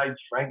besides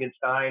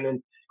Frankenstein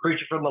and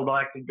Creature from the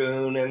Black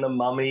Lagoon and the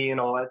Mummy and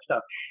all that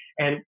stuff.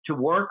 And to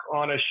work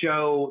on a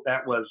show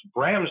that was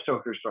Bram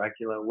Stoker's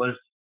Dracula was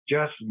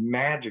just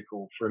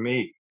magical for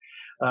me.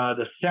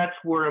 The sets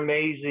were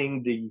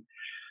amazing.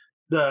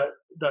 The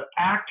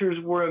actors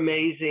were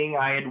amazing.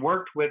 I had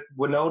worked with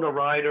Winona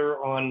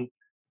Ryder on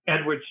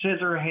Edward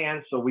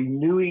Scissorhands, so we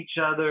knew each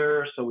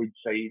other. So we'd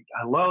say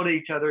hello to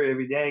each other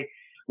every day.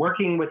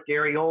 Working with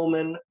Gary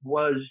Oldman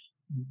was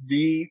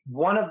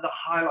one of the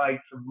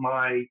highlights of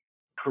my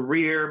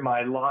career,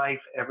 my life,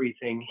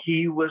 everything.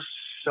 He was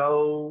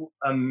so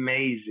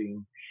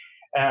amazing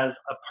as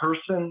a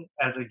person,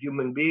 as a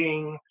human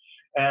being,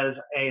 as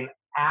an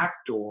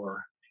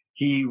actor.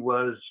 He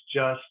was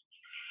just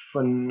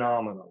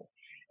phenomenal.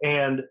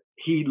 And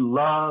he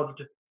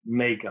loved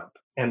makeup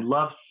and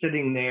loved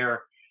sitting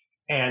there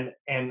and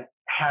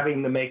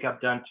having the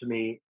makeup done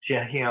to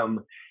him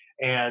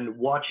and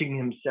watching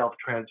himself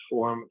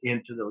transform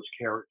into those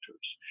characters.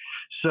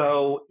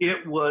 So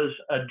it was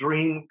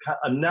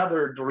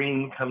another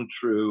dream come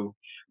true,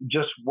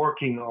 just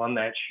working on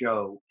that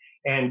show.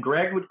 And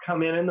Greg would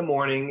come in the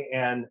morning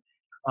and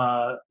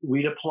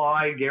we'd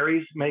apply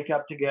Gary's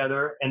makeup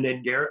together, and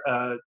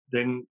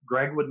then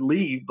Greg would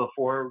leave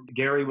before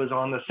Gary was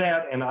on the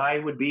set, and I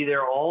would be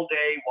there all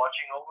day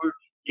watching over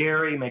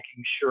Gary,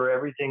 making sure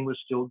everything was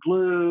still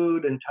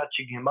glued and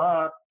touching him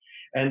up.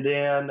 And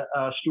then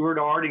Stuart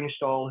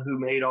Ardingstall, who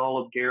made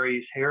all of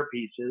Gary's hair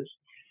pieces,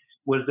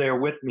 was there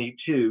with me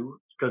too,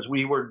 because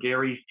we were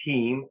Gary's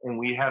team, and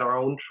we had our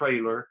own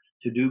trailer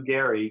to do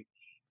Gary.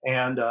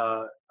 And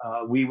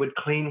we would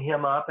clean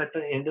him up at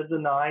the end of the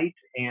night,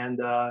 and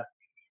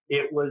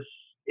it was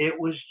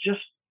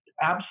just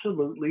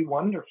absolutely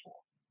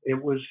wonderful.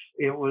 It was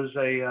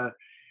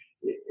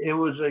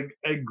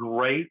a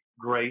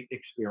great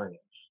experience.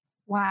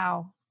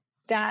 Wow.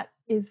 That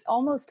is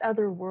almost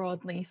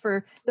otherworldly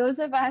for those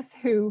of us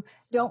who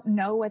don't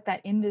know what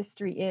that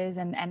industry is,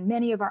 and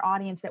many of our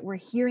audience that we're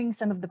hearing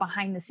some of the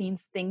behind the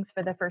scenes things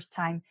for the first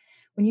time.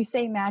 When you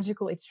say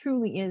magical, it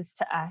truly is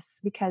to us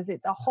because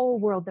it's a whole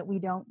world that we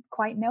don't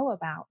quite know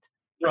about.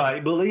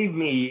 Right. Believe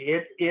me,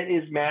 it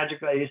is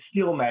magical. It's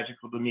still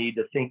magical to me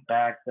to think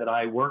back that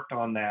I worked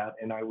on that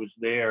and I was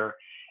there.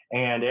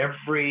 And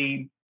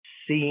every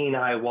scene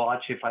I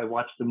watch, if I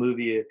watch the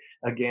movie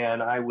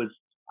again, I was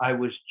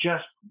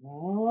just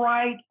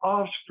right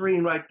off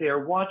screen right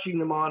there, watching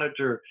the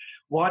monitor,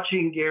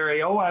 watching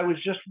Gary. Oh, I was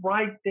just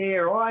right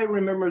there. Oh, I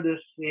remember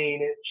this scene.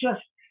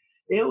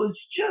 It was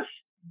just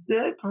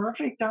the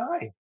perfect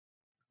time.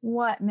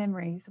 What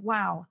memories.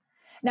 Wow.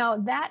 Now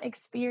that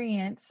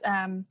experience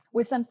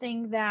was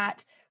something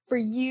that for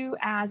you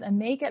as a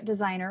makeup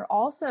designer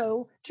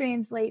also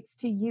translates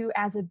to you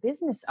as a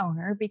business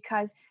owner,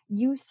 because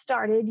you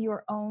started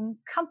your own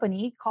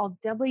company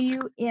called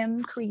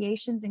WM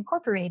Creations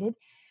Incorporated.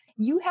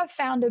 You have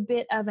found a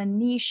bit of a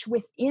niche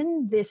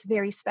within this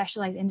very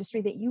specialized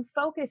industry that you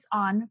focus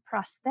on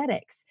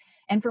prosthetics.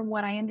 And from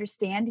what I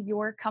understand,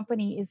 your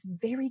company is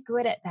very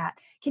good at that.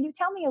 Can you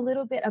tell me a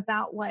little bit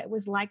about what it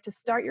was like to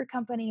start your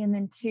company and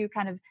then to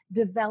kind of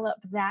develop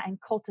that and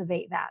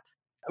cultivate that?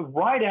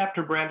 Right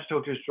after Bram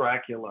Stoker's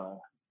Dracula,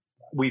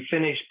 we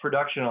finished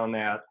production on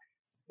that.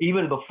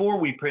 Even before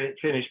we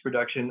finished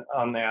production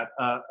on that,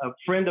 a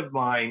friend of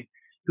mine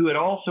who had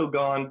also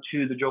gone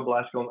to the Joe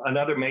Belasco,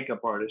 another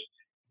makeup artist,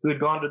 who had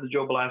gone to the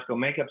Joe Belasco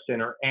Makeup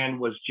Center and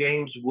was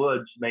James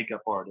Woods'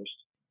 makeup artist,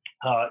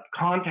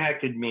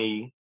 contacted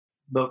me,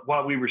 but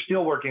while we were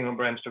still working on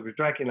Bram Stoker's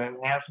Dracula, and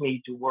asked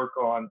me to work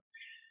on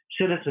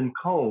Citizen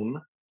Cone,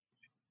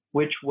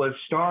 which was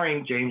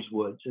starring James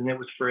Woods, and it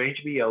was for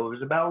HBO. It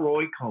was about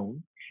Roy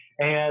Cohn,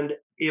 and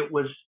it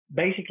was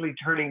basically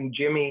turning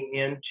Jimmy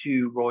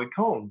into Roy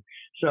Cohn.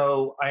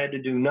 So I had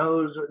to do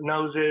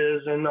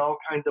noses and all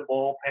kinds of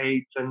ball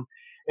paints and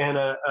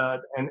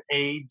an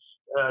AIDS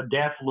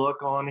death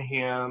look on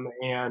him,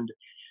 and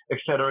et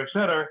cetera, et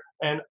cetera.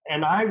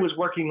 And I was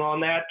working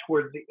on that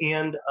towards the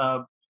end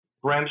of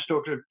Bram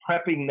Stoker,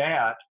 prepping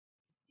that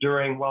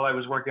while I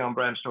was working on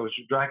Bram Stoker's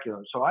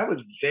Dracula. So I was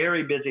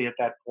very busy at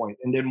that point.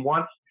 And then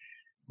once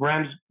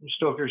Bram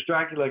Stoker's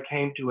Dracula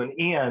came to an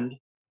end,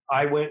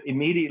 I went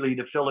immediately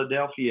to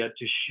Philadelphia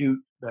to shoot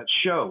that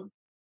show.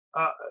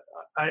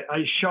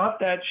 I shot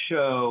that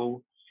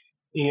show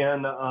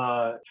in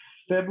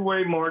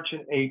February, March,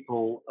 and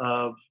April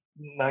of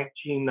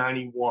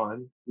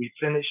 1991. We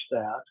finished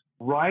that.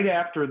 Right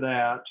after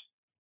that,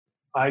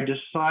 I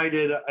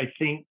decided, I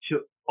think,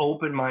 to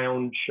open my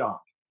own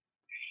shop.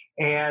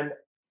 And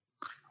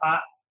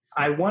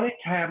I wanted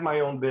to have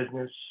my own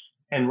business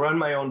and run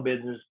my own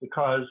business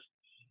because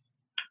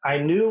I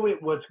knew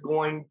it was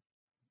going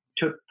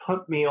to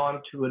put me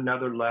on to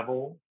another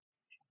level.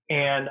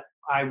 And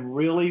I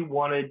really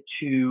wanted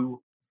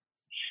to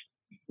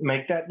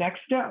make that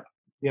next step.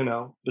 You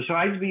know,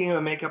 besides being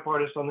a makeup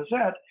artist on the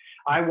set,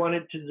 I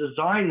wanted to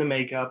design the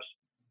makeups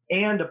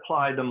and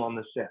apply them on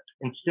the set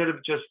instead of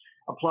just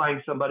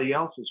applying somebody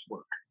else's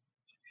work.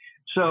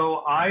 So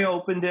I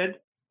opened it.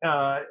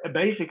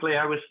 Basically,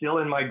 I was still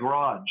in my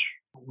garage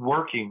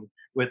working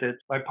with it.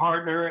 My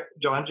partner,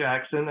 John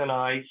Jackson, and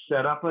I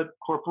set up a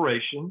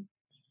corporation,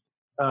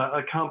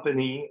 a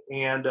company,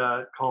 and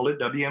called it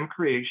WM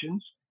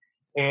Creations.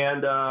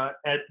 And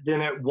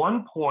then at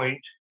one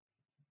point,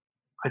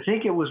 I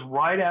think it was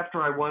right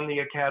after I won the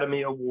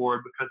Academy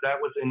Award, because that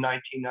was in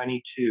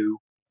 1992.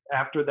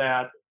 After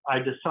that,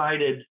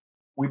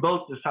 we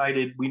both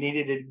decided we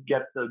needed to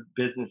get the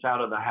business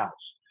out of the house.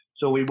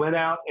 So we went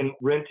out and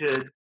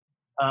rented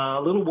a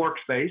little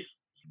workspace.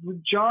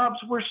 The jobs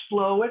were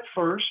slow at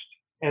first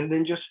and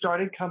then just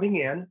started coming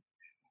in.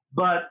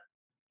 But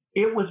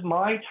it was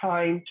my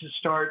time to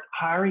start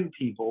hiring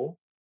people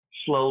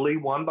slowly,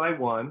 one by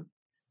one,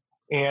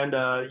 and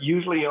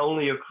usually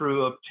only a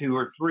crew of 2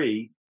 or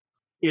 3.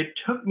 It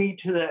took me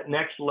to that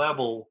next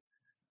level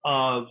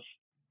of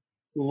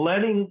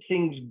letting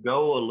things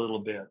go a little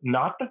bit,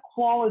 not the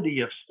quality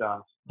of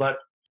stuff, but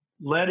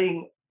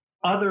letting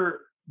other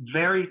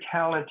very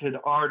talented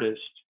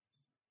artists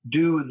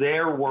do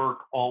their work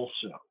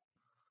also.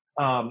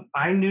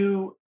 I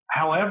knew,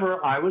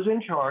 however, I was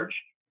in charge.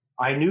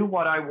 I knew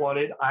what I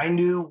wanted. I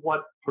knew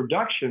what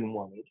production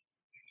wanted,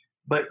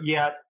 but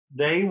yet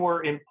they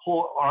were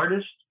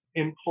artist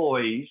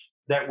employees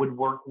that would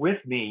work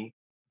with me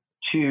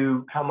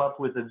to come up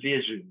with a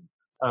vision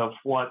of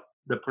what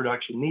the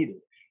production needed.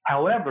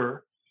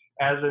 However,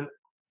 as an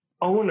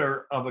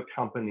owner of a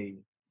company,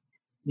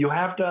 you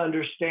have to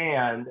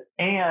understand,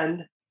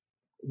 and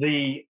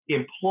the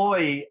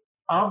employee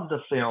of the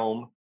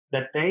film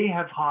that they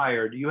have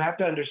hired, you have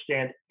to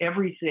understand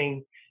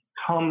everything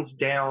comes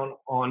down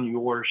on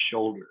your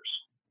shoulders.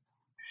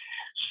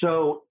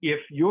 So if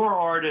your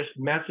artist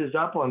messes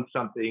up on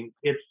something,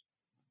 it's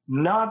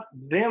not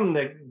them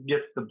that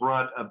gets the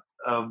brunt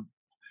of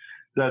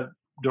the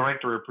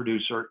director or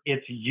producer.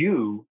 It's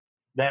you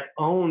that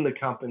own the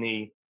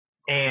company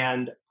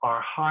and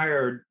are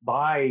hired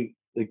by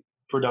the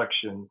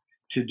production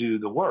to do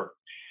the work.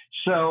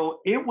 So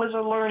it was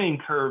a learning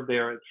curve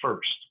there at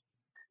first,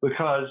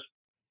 because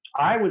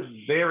I was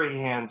very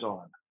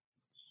hands-on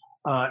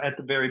at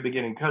the very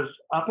beginning, because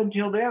up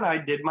until then I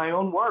did my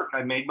own work.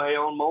 I made my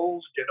own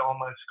molds, did all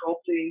my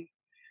sculpting,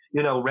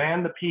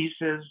 ran the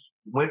pieces,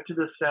 went to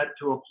the set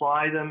to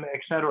apply them,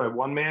 etc.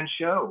 One-man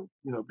show,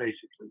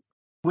 basically.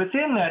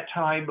 Within that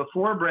time,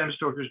 before Bram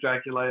Stoker's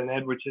Dracula and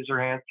Edward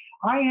Scissorhands,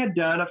 I had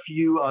done a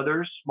few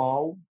other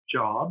small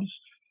jobs,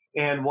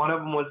 and one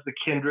of them was The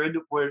Kindred,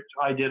 which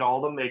I did all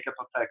the makeup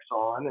effects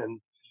on, and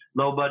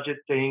low-budget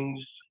things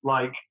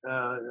like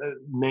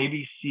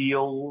Navy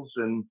SEALs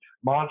and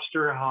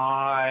Monster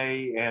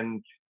High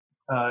and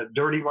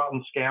Dirty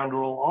Rotten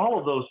Scoundrel, all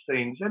of those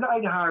things. And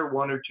I'd hire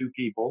 1 or 2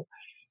 people.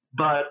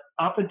 But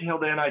up until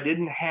then, I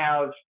didn't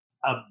have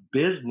a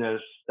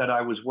business that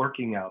I was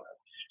working out of.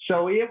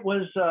 So it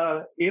was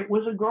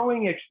a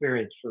growing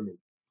experience for me.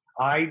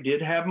 I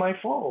did have my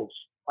falls.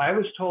 I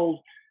was told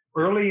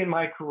early in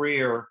my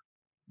career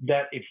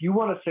that if you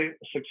want a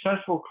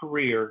successful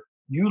career,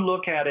 you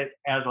look at it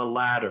as a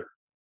ladder,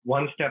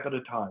 1 step at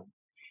a time.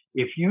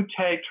 If you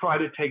try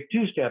to take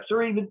 2 steps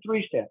or even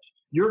 3 steps,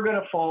 you're going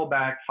to fall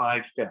back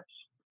 5 steps.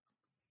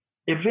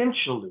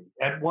 Eventually,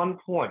 at one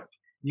point,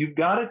 you've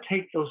got to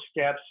take those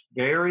steps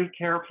very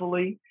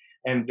carefully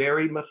and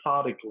very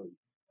methodically.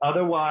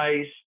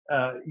 Otherwise,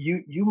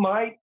 you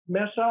might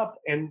mess up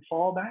and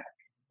fall back,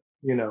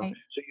 Right.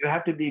 So you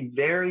have to be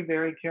very,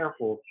 very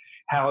careful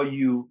how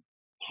you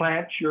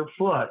plant your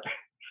foot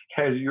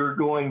as you're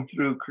going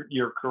through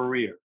your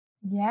career.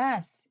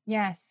 Yes,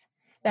 yes.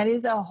 That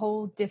is a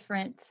whole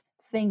different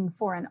thing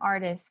for an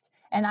artist.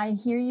 And I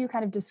hear you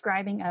kind of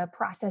describing a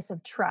process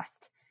of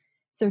trust.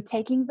 So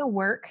taking the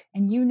work,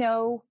 and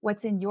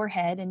what's in your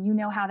head, and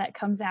how that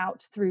comes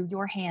out through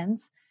your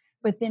hands,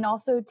 but then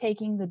also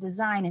taking the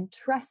design and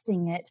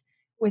trusting it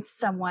with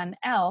someone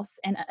else,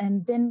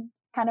 and then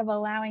kind of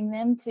allowing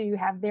them to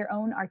have their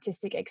own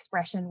artistic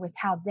expression with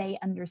how they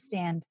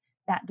understand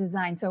that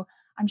design. So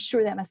I'm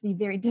sure that must be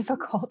very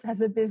difficult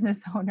as a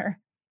business owner.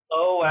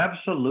 Oh,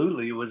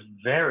 absolutely. It was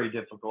very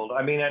difficult.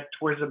 I mean,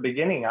 towards the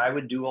beginning, I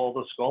would do all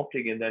the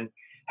sculpting and then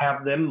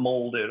have them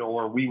mold it,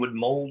 or we would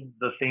mold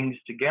the things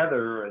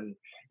together and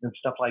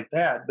stuff like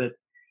that. But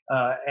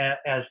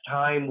as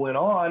time went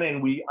on,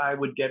 and I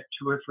would get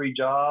 2 or 3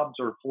 jobs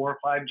or 4 or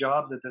 5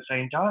 jobs at the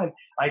same time,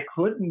 I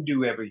couldn't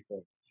do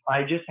everything.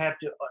 I just had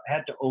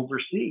to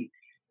oversee.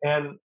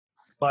 And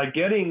by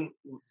getting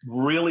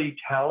really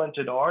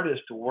talented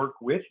artists to work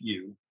with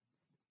you,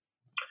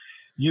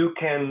 you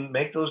can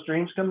make those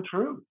dreams come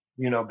true,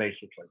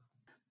 basically.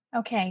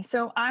 Okay,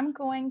 so I'm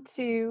going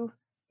to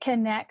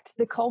connect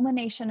the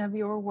culmination of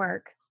your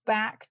work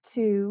back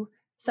to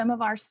some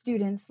of our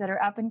students that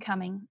are up and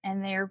coming,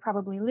 and they're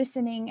probably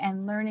listening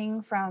and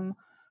learning from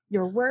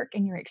your work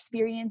and your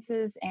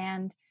experiences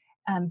and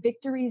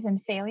victories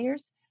and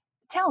failures.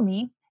 Tell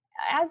me,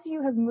 as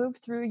you have moved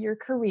through your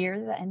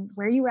career and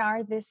where you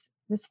are this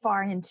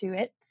far into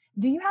it,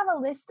 do you have a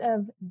list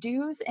of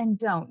do's and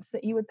don'ts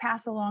that you would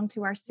pass along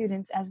to our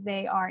students as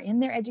they are in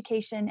their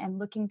education and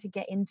looking to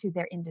get into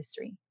their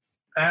industry?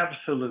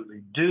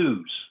 Absolutely.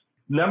 Do's.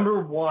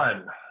 Number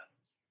one,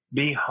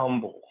 be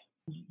humble.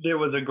 There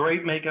was a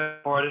great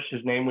makeup artist.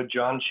 His name was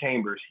John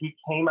Chambers. He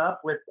came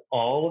up with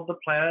all of the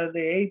Planet of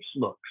the Apes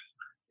looks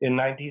in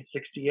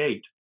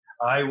 1968.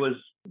 I was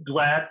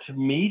glad to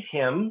meet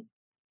him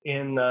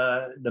in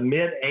the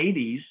mid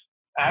 80s.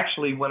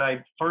 Actually, when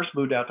I first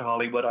moved out to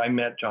Hollywood, I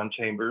met John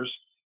Chambers.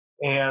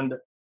 And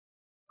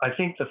I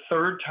think the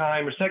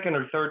second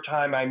or third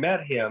time I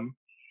met him,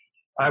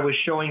 I was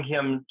showing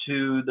him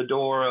to the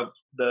door of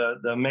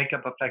the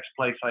makeup effects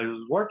place I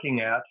was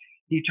working at.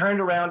 He turned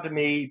around to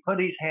me, put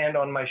his hand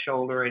on my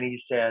shoulder, and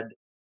he said,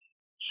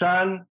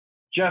 "Son,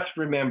 just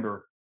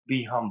remember,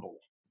 be humble."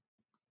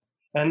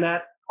 And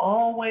that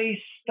always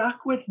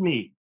stuck with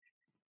me.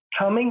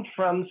 Coming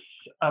from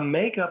a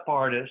makeup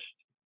artist,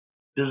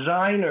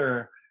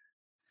 designer,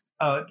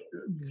 a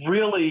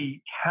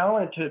really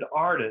talented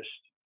artist,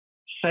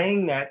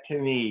 saying that to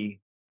me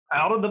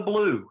out of the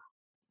blue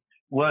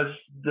was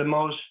the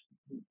most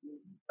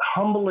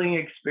humbling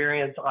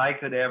experience I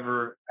could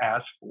ever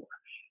ask for.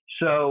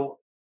 So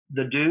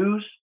the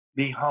do's,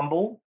 be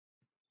humble,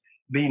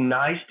 be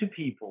nice to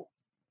people.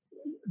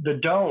 The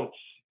don'ts,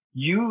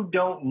 you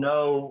don't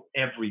know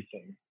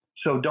everything.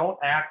 So don't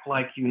act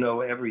like you know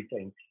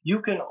everything.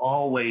 You can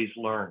always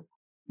learn.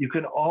 You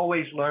can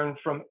always learn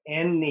from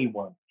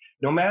anyone.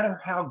 No matter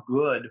how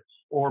good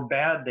or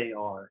bad they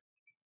are,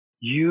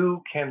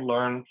 you can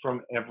learn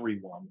from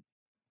everyone.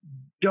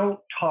 Don't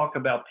talk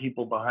about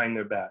people behind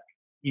their back,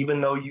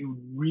 even though you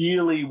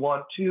really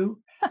want to.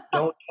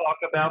 Don't talk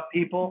about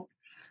people.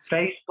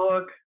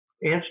 Facebook,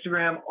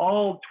 Instagram,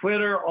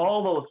 Twitter,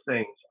 all those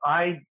things.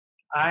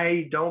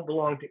 I don't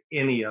belong to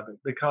any of it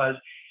because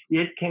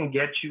it can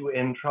get you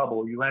in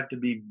trouble. You have to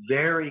be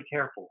very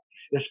careful,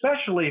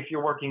 especially if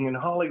you're working in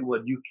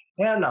Hollywood. You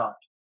cannot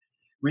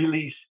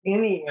release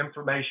any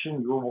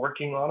information you're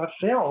working on a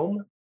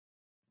film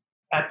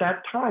at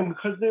that time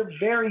because they're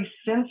very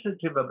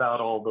sensitive about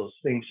all those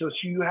things. So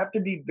you have to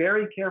be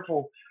very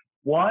careful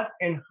what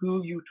and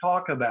who you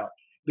talk about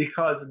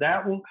because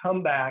that will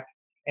come back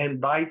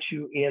and bite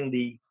you in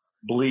the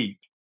bleep.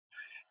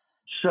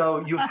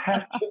 So you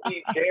have to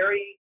be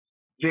very,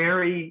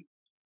 very,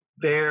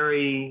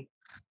 very,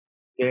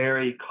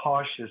 very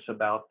cautious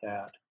about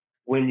that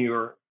when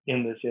you're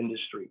in this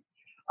industry.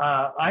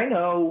 I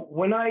know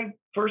when I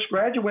first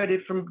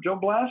graduated from Joe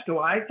Blasco,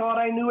 I thought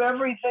I knew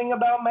everything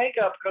about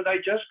makeup because I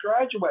just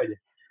graduated.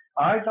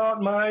 I thought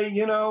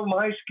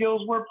my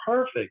skills were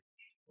perfect.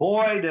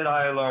 Boy, did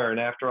I learn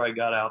after I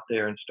got out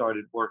there and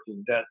started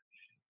working that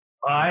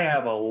I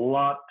have a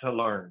lot to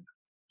learn.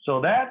 So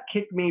that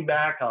kicked me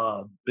back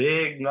a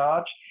big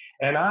notch,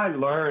 and I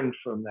learned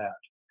from that.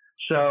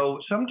 So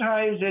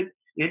sometimes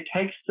it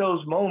takes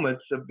those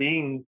moments of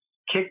being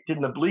kicked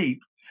in the bleep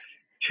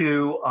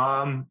to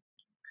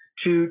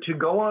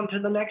go on to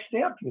the next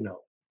step.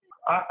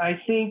 I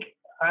think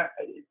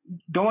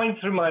going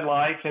through my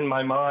life and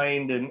my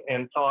mind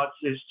and thoughts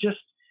is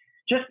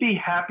just be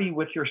happy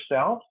with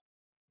yourself.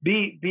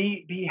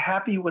 Be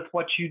happy with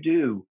what you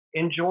do.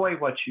 Enjoy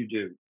what you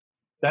do.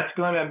 That's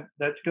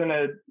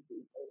gonna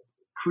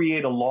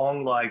create a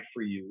long life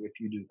for you if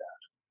you do that.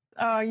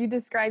 Oh, you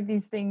describe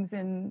these things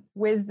in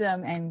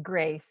wisdom and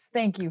grace.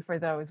 Thank you for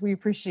those. We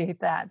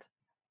appreciate that.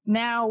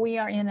 Now we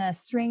are in a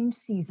strange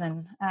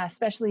season,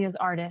 especially as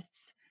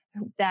artists,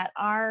 that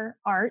our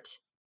art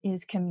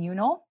is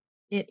communal,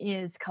 it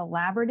is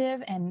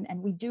collaborative, and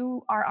we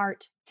do our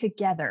art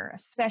together,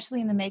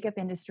 especially in the makeup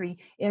industry.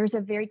 There's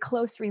a very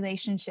close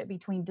relationship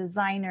between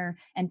designer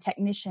and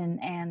technician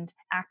and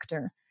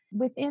actor.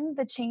 Within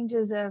the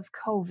changes of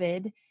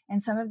COVID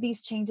and some of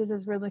these changes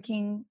as we're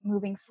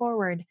moving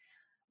forward,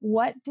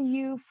 what do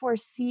you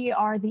foresee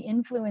are the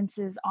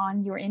influences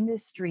on your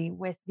industry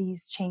with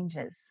these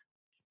changes?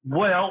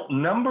 Well,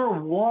 number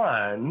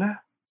one,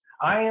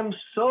 I am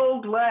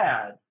so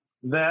glad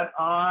that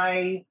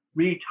I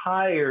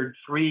retired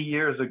 3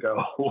 years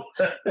ago.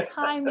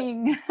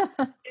 Timing.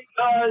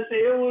 Because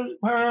it was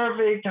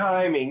perfect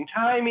timing.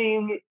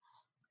 Timing,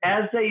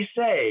 as they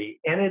say,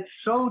 and it's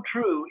so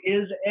true,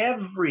 is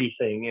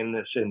everything in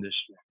this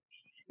industry.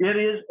 It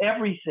is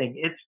everything.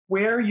 It's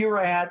where you're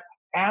at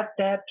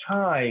that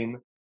time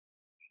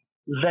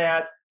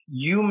that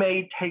you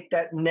may take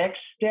that next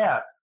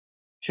step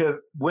to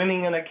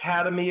winning an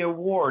Academy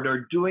Award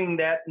or doing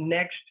that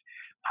next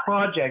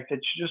project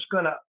that's just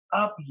going to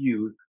up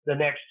you the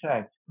next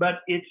time.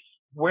 But it's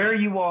where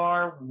you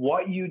are,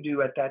 what you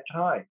do at that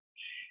time.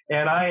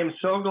 And I am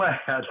so glad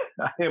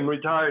I am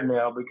retired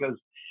now, because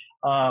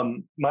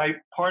my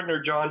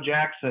partner, John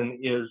Jackson,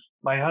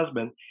 my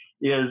husband,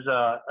 is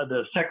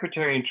the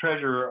secretary and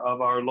treasurer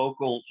of our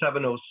local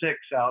 706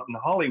 out in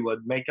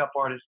Hollywood, makeup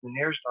artist and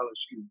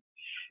hairstylist.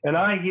 And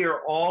I hear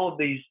all of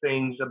these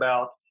things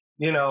about,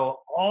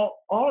 all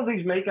of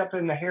these makeup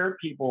and the hair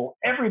people.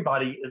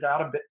 Everybody is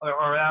out of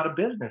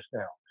business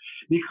now,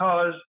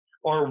 because,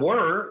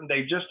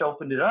 they just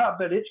opened it up,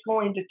 but it's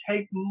going to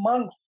take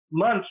months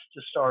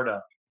to start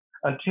up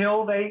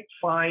until they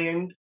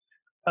find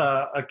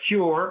a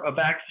cure, a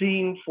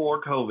vaccine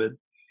for COVID.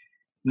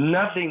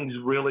 Nothing's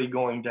really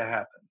going to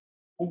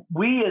happen.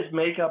 We as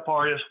makeup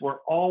artists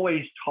were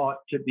always taught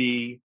to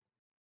be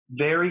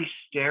very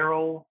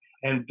sterile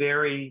and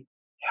very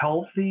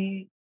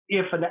healthy.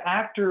 If an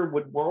actor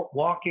would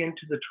walk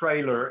into the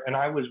trailer and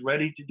I was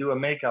ready to do a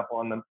makeup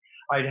on them,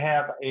 I'd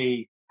have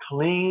a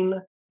clean,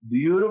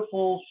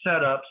 beautiful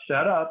setup,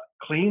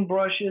 clean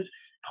brushes,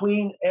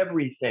 clean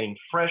everything,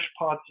 fresh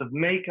pots of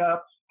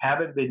makeup,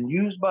 haven't been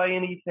used by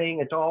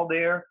anything, it's all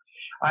there.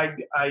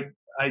 I'd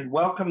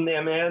welcome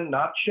them in,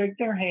 not shake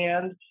their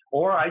hand,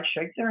 or I'd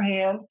shake their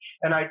hand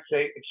and I'd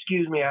say,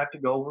 excuse me, I have to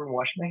go over and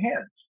wash my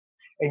hands,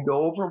 and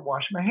go over and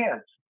wash my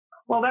hands.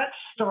 Well, that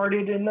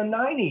started in the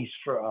 90s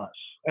for us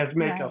as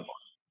makeup artists.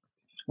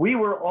 We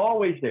were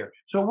always there.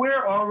 So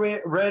we're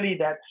already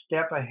that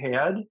step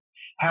ahead.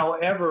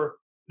 However,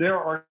 there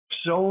are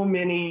so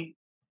many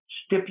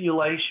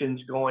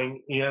stipulations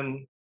going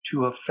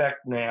into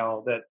effect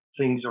now that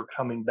things are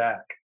coming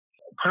back.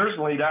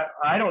 Personally,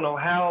 I don't know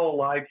how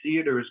live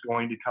theater is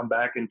going to come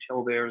back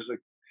until there's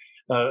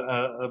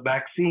a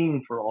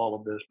vaccine for all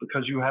of this,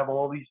 because you have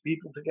all these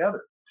people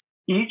together.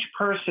 Each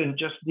person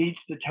just needs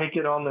to take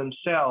it on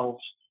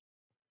themselves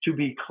to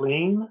be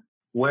clean,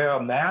 wear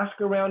a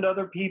mask around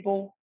other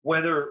people,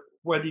 whether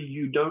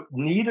you don't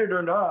need it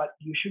or not,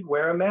 you should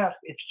wear a mask.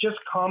 It's just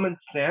common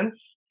sense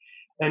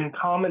and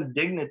common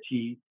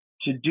dignity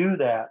to do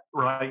that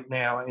right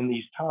now in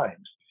these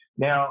times.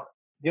 Now,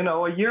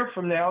 a year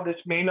from now, this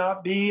may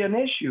not be an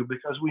issue,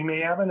 because we may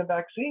have a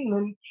vaccine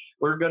and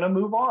we're going to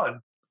move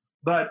on.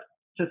 But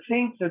to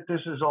think that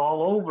this is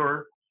all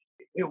over,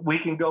 we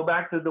can go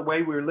back to the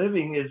way we're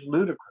living, is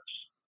ludicrous.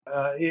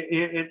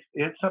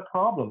 It's a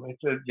problem.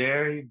 It's a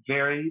very,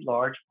 very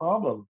large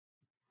problem.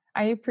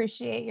 I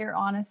appreciate your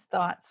honest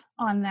thoughts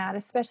on that,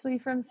 especially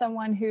from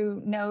someone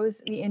who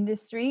knows the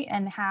industry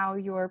and how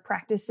your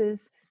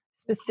practices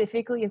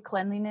specifically of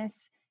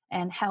cleanliness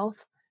and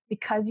health,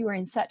 because you are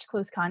in such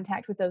close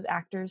contact with those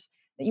actors,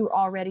 that you were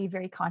already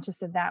very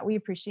conscious of that. We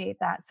appreciate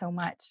that so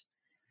much.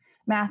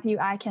 Matthew,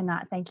 I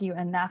cannot thank you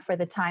enough for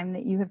the time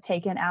that you have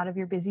taken out of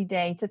your busy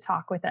day to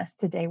talk with us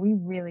today. We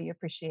really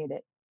appreciate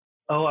it.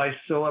 Oh, I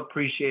so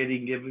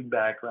appreciate giving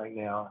back right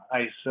now.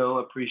 I so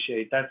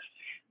appreciate.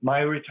 My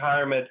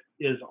retirement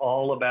is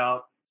all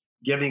about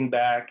giving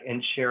back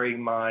and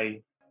sharing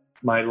my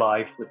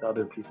life with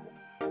other people.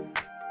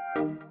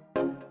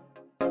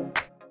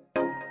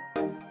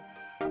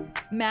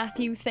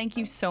 Matthew, thank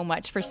you so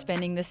much for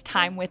spending this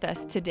time with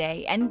us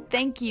today, and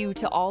thank you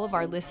to all of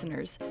our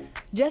listeners.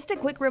 Just a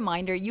quick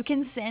reminder, you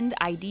can send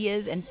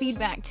ideas and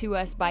feedback to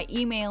us by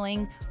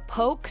emailing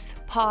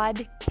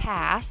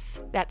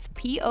PokesPodcasts, that's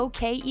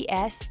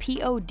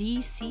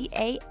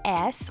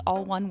POKESPODCAS,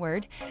 all one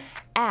word,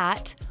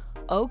 at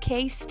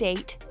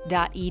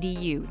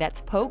okstate.edu.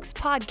 That's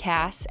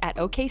pokespodcasts at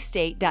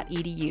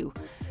okstate.edu.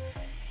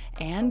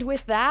 And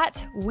with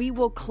that, we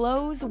will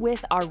close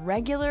with our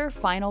regular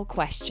final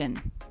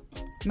question.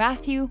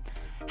 Matthew,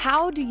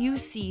 how do you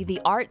see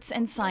the arts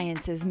and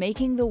sciences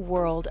making the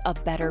world a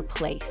better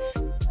place?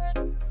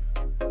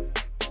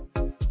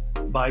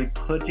 By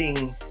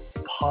putting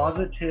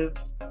positive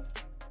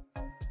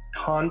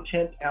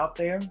content out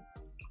there,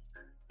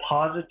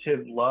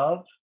 positive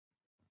love,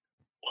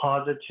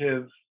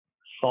 positive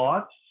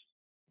thoughts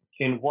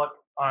in what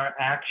our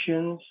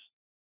actions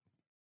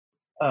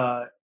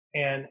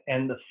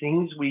and the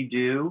things we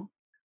do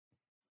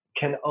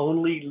can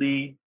only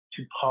lead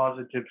to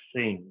positive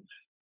things.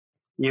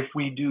 If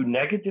we do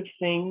negative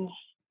things,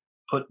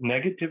 put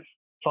negative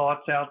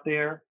thoughts out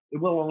there,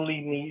 it will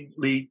only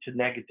lead to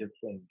negative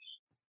things.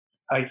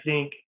 I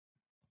think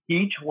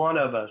each one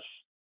of us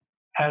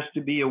has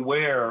to be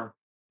aware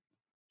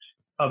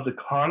of the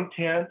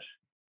content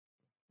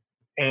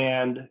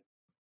and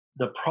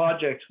the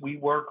projects we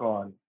work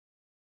on,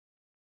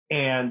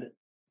 and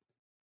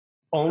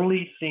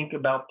only think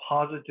about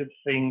positive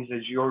things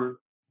as you're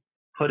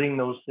putting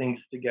those things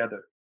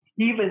together.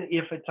 Even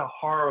if it's a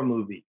horror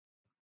movie,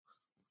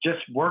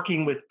 just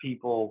working with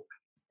people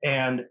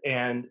and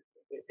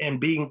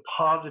being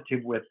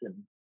positive with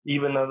them,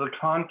 even though the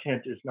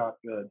content is not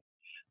good.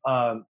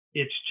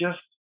 It's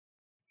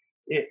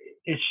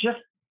just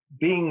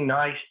being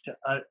nice to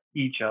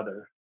each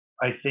other,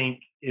 I think,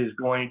 is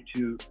going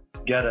to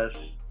get us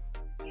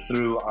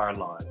through our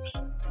lives.